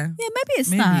 Yeah, maybe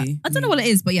it's that. I don't know what it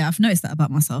is, but I've noticed that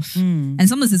about myself. And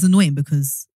sometimes it's annoying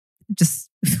because it just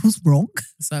feels wrong.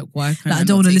 It's like, why can't I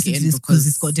don't want to listen to this because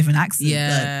it's got a different accent.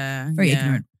 Yeah, very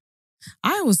ignorant.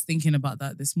 I was thinking about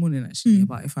that this morning actually,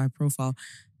 about if I profile.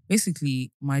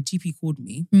 Basically, my GP called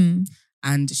me.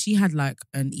 And she had like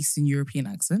an Eastern European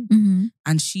accent.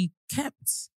 And she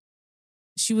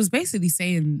was basically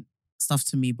saying stuff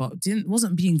to me, but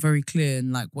wasn't being very clear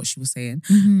in like what she was saying.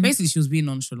 Basically, she was being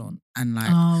nonchalant and like,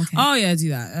 do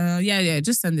that.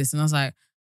 Just send this. And I was like,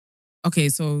 okay,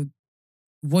 so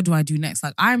what do I do next?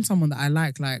 Like, I'm someone that I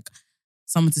like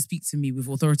someone to speak to me with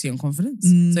authority and confidence.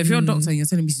 So if you're a doctor and you're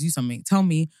telling me to do something, tell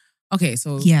me, okay,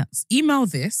 so email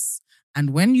this.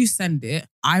 And when you send it,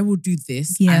 I will do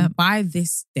this. And by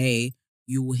this day,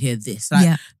 you will hear this.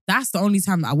 Like, that's the only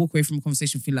time that I walk away from a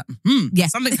conversation feeling like,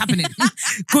 something's happening.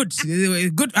 Good.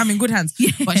 I'm in good hands.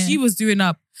 Yeah. But she was doing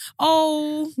up,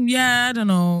 I don't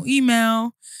know,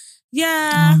 email.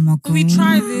 Yeah, we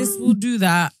try this, we'll do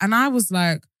that. And I was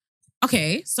like,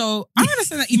 okay, so I'm going to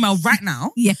send that email right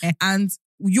now. And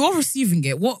you're receiving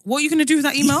it. What are you going to do with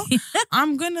that email?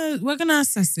 We're going to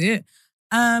assess it.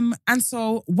 And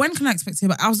so when can I expect to hear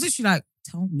back? I was literally like,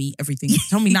 tell me everything.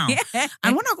 Tell me now.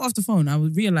 And when I got off the phone, I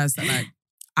realized that like,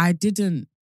 I didn't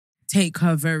take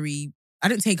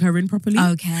her in properly.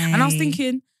 Okay. And I was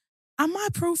thinking, am I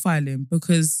profiling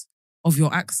because of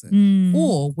your accent?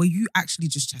 Or were you actually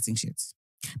just chatting shit?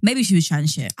 Maybe she was chatting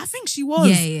shit. I think she was.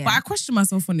 Yeah. But I questioned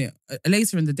myself on it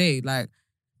later in the day. Like,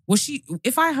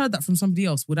 if I heard that from somebody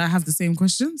else, would I have the same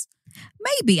questions?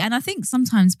 Maybe. And I think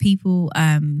sometimes people,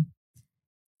 I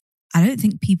don't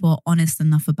think people are honest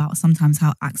enough about sometimes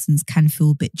how accents can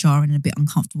feel a bit jarring and a bit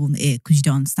uncomfortable in the ear because you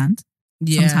don't understand.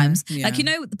 Sometimes. Yeah. Like,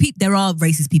 there are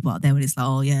racist people out there when it's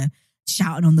like,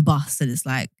 shouting on the bus and it's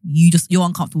like, you're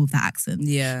uncomfortable with that accent.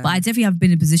 Yeah. But I definitely have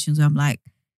been in positions where I'm like,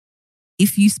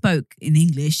 if you spoke in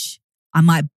English, I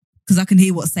might, because I can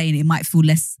hear what's saying, it might feel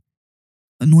less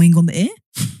annoying on the ear.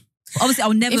 But obviously, I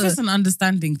would never... If it's an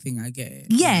understanding thing, I get it.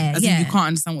 Yeah, As in you can't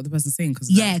understand what the person's saying.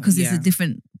 Because it's a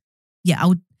different... Yeah,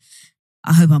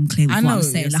 I hope I'm clear with what I'm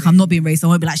saying. Like, I'm not being racist. I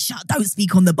won't be like, don't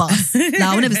speak on the bus. Like,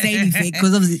 I will never say anything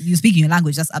because obviously you're speaking your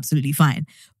language. That's absolutely fine.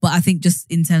 But I think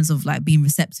just in terms of like being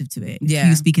receptive to it, if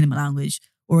you're speaking in my language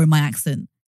or in my accent,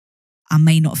 I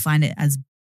may not find it as,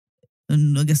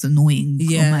 I guess, annoying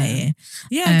on my ear.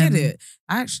 Yeah, I get it.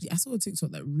 I saw a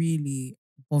TikTok that really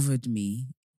bothered me.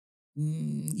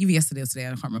 Either yesterday or today, I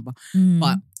can't remember.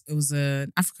 But it was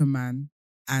an African man.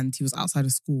 And he was outside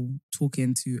of school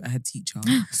talking to a head teacher.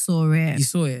 Saw it. You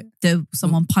saw it?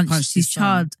 Someone punched his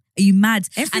child. Are you mad?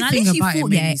 Everything and I literally about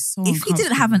thought, it so if he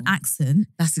didn't have an accent.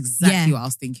 That's exactly what I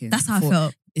was thinking. That's how I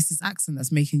felt. It's his accent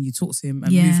that's making you talk to him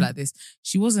and move like this.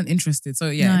 She wasn't interested. So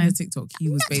in the TikTok, he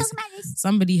was basically...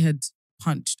 Somebody had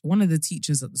punched... One of the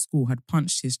teachers at the school had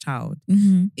punched his child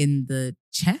in the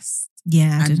chest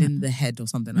and in the head or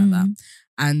something like that.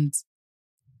 And...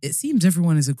 it seems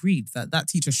everyone has agreed that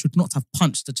teacher should not have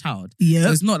punched the child. Yeah.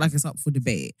 So it's not like it's up for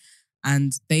debate.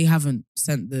 And they haven't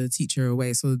sent the teacher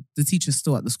away. So the teacher's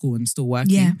still at the school and still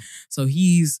working. Yeah. So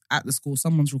he's at the school,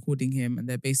 someone's recording him and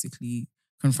they're basically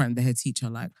confronting the head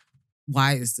teacher like,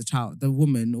 why is the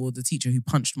woman or the teacher who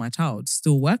punched my child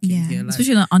still working here? Like,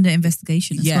 especially like under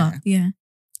investigation as well. Yeah.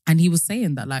 And he was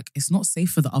saying that like, it's not safe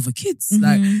for the other kids.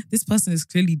 Like this person is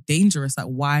clearly dangerous. Like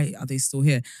why are they still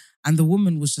here? And the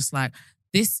woman was just like,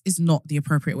 this is not the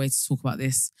appropriate way to talk about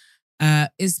this.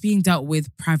 It's being dealt with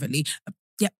privately.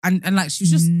 Yeah, and like she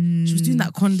was doing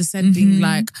that condescending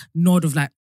like nod of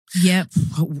like, yep,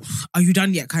 are you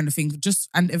done yet kind of thing.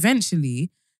 And eventually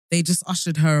they just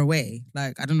ushered her away.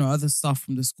 Like, I don't know, other staff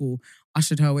from the school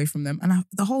ushered her away from them. And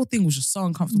the whole thing was just so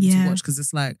uncomfortable to watch because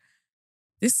it's like,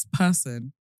 this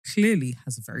person clearly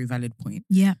has a very valid point.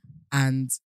 Yeah.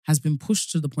 And has been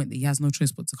pushed to the point that he has no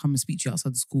choice but to come and speak to you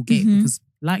outside the school gate because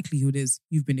likelihood is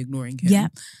you've been ignoring him. Yeah.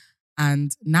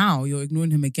 And now you're ignoring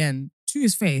him again to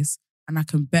his face, and I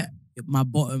can bet my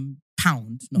bottom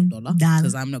pound, not dollar,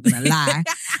 because I'm not going to lie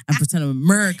and pretend I'm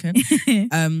American,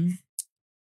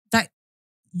 that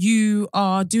you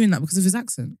are doing that because of his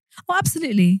accent. Oh,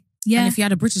 absolutely. Yeah. And if he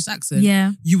had a British accent,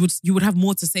 you would have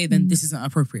more to say than this isn't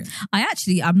appropriate. I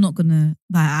actually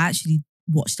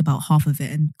watched about half of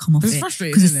it and come off it's it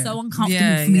frustrating because it's so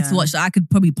uncomfortable for me to watch that I could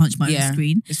probably punch my own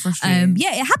screen. It's frustrating.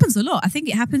 It happens a lot. I think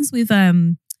it happens with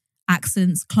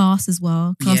accents, class as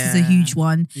well. Class is a huge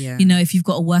one. Yeah. You know, if you've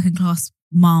got a working class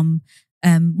mum.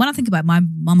 When I think about it, my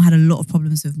mum had a lot of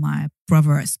problems with my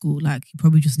brother at school. Like, he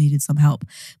probably just needed some help.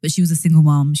 But she was a single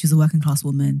mum. She was a working class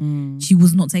woman. She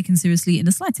was not taken seriously in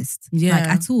the slightest. Like,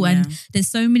 at all. And there's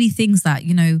so many things that,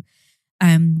 you know,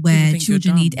 where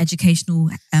children need educational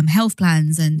health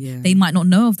plans, and they might not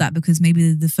know of that because maybe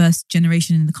they're the first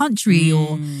generation in the country,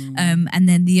 or and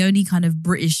then the only kind of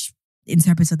British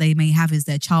interpreter they may have is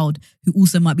their child who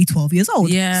also might be 12 years old.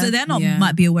 So they're not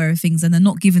might be aware of things, and they're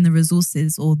not given the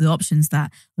resources or the options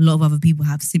that a lot of other people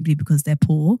have simply because they're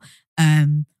poor,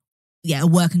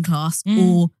 working class,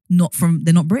 or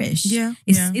they're not British.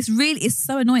 It's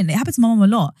so annoying. It happened to my mum a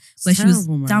lot, where she was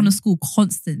down to school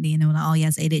constantly and they were like, oh, he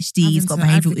has ADHD, he's got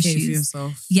behavioural issues.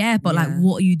 But like,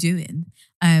 what are you doing?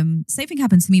 Same thing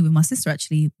happened to me with my sister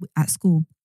actually at school.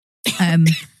 I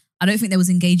don't think they was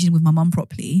engaging with my mum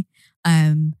properly.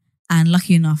 And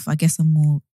lucky enough, I guess I'm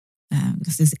more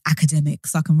this academic,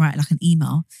 so I can write like an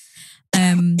email.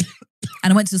 And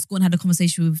I went to the school and had a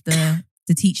conversation with the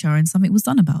teacher, and something was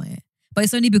done about it. But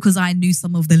it's only because I knew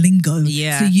some of the lingo to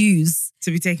use.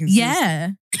 To be taken seriously.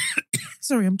 Yeah.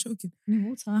 Sorry, I'm choking. Need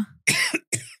water.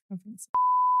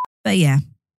 But yeah,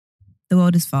 the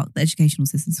world is fucked. The educational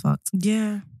system's fucked.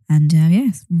 Yeah. And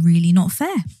it's really not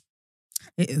fair.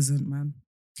 It isn't, man.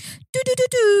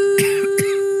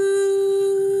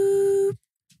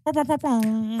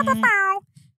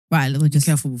 Right, we'll just...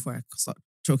 Be careful before I start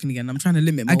choking again. I'm trying to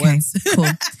limit my words. Cool.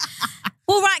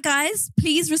 All right, guys,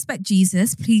 please respect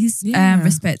Jesus. Please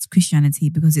respect Christianity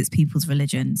because it's people's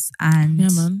religions. And yeah,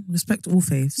 man. Respect all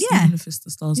faiths. Yeah. Even if it's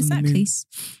the stars and the moons.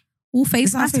 All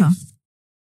faiths matter.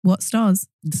 What stars?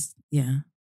 Yeah.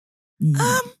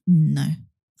 No.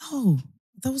 Oh,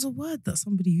 there was a word that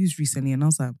somebody used recently and I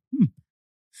was like,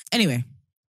 Anyway,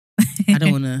 I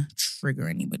don't want to trigger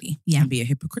anybody and be a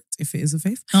hypocrite if it is a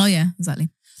faith. Oh, yeah, exactly.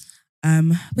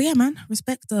 But yeah, man,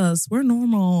 respect us. We're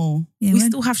normal. We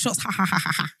still have shots. Ha ha ha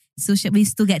ha ha. We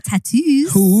still get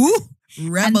tattoos. Who?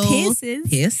 Rebels. And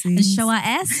piercings. And show our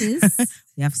asses.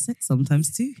 We have sex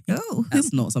sometimes too. Oh.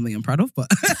 That's not something I'm proud of, but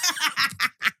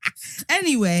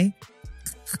anyway,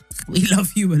 we love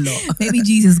you a lot. Maybe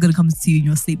Jesus is going to come to you in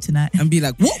your sleep tonight and be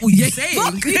like, what were you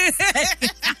saying?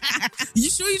 You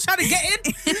sure you're trying to get in?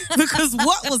 Because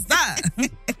what was that?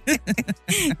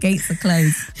 Gates are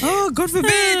closed. Oh, God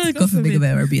forbid. God forbid. It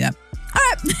will be that. All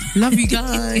right. Love you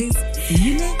guys. See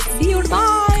you next. See you.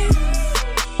 Bye.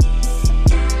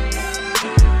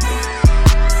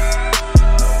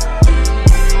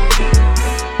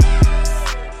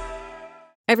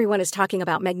 Everyone is talking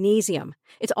about magnesium.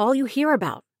 It's all you hear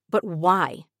about. But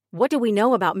why? What do we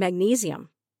know about magnesium?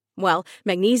 Well,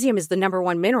 magnesium is the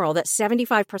 #1 mineral that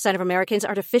 75% of Americans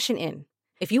are deficient in.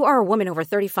 If you are a woman over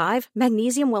 35,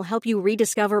 magnesium will help you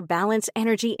rediscover balance,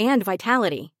 energy, and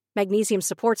vitality. Magnesium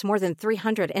supports more than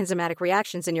 300 enzymatic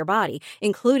reactions in your body,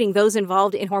 including those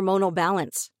involved in hormonal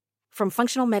balance. From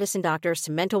functional medicine doctors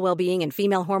to mental well-being and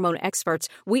female hormone experts,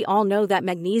 we all know that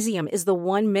magnesium is the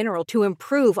one mineral to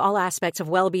improve all aspects of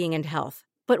well-being and health.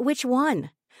 But which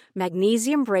one?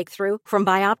 Magnesium Breakthrough from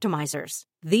Bioptimizers,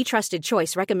 the trusted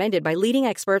choice recommended by leading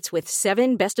experts with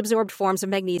 7 best-absorbed forms of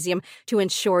magnesium to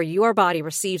ensure your body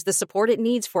receives the support it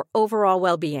needs for overall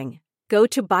well-being. Go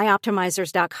to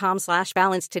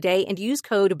bioptimizers.com/balance today and use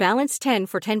code BALANCE10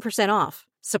 for 10% off.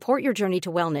 Support your journey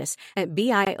to wellness at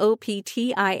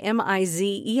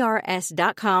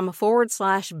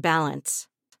bioptimizers.com/balance.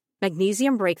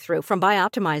 Magnesium Breakthrough from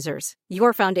Bioptimizers,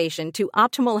 your foundation to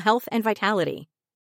optimal health and vitality.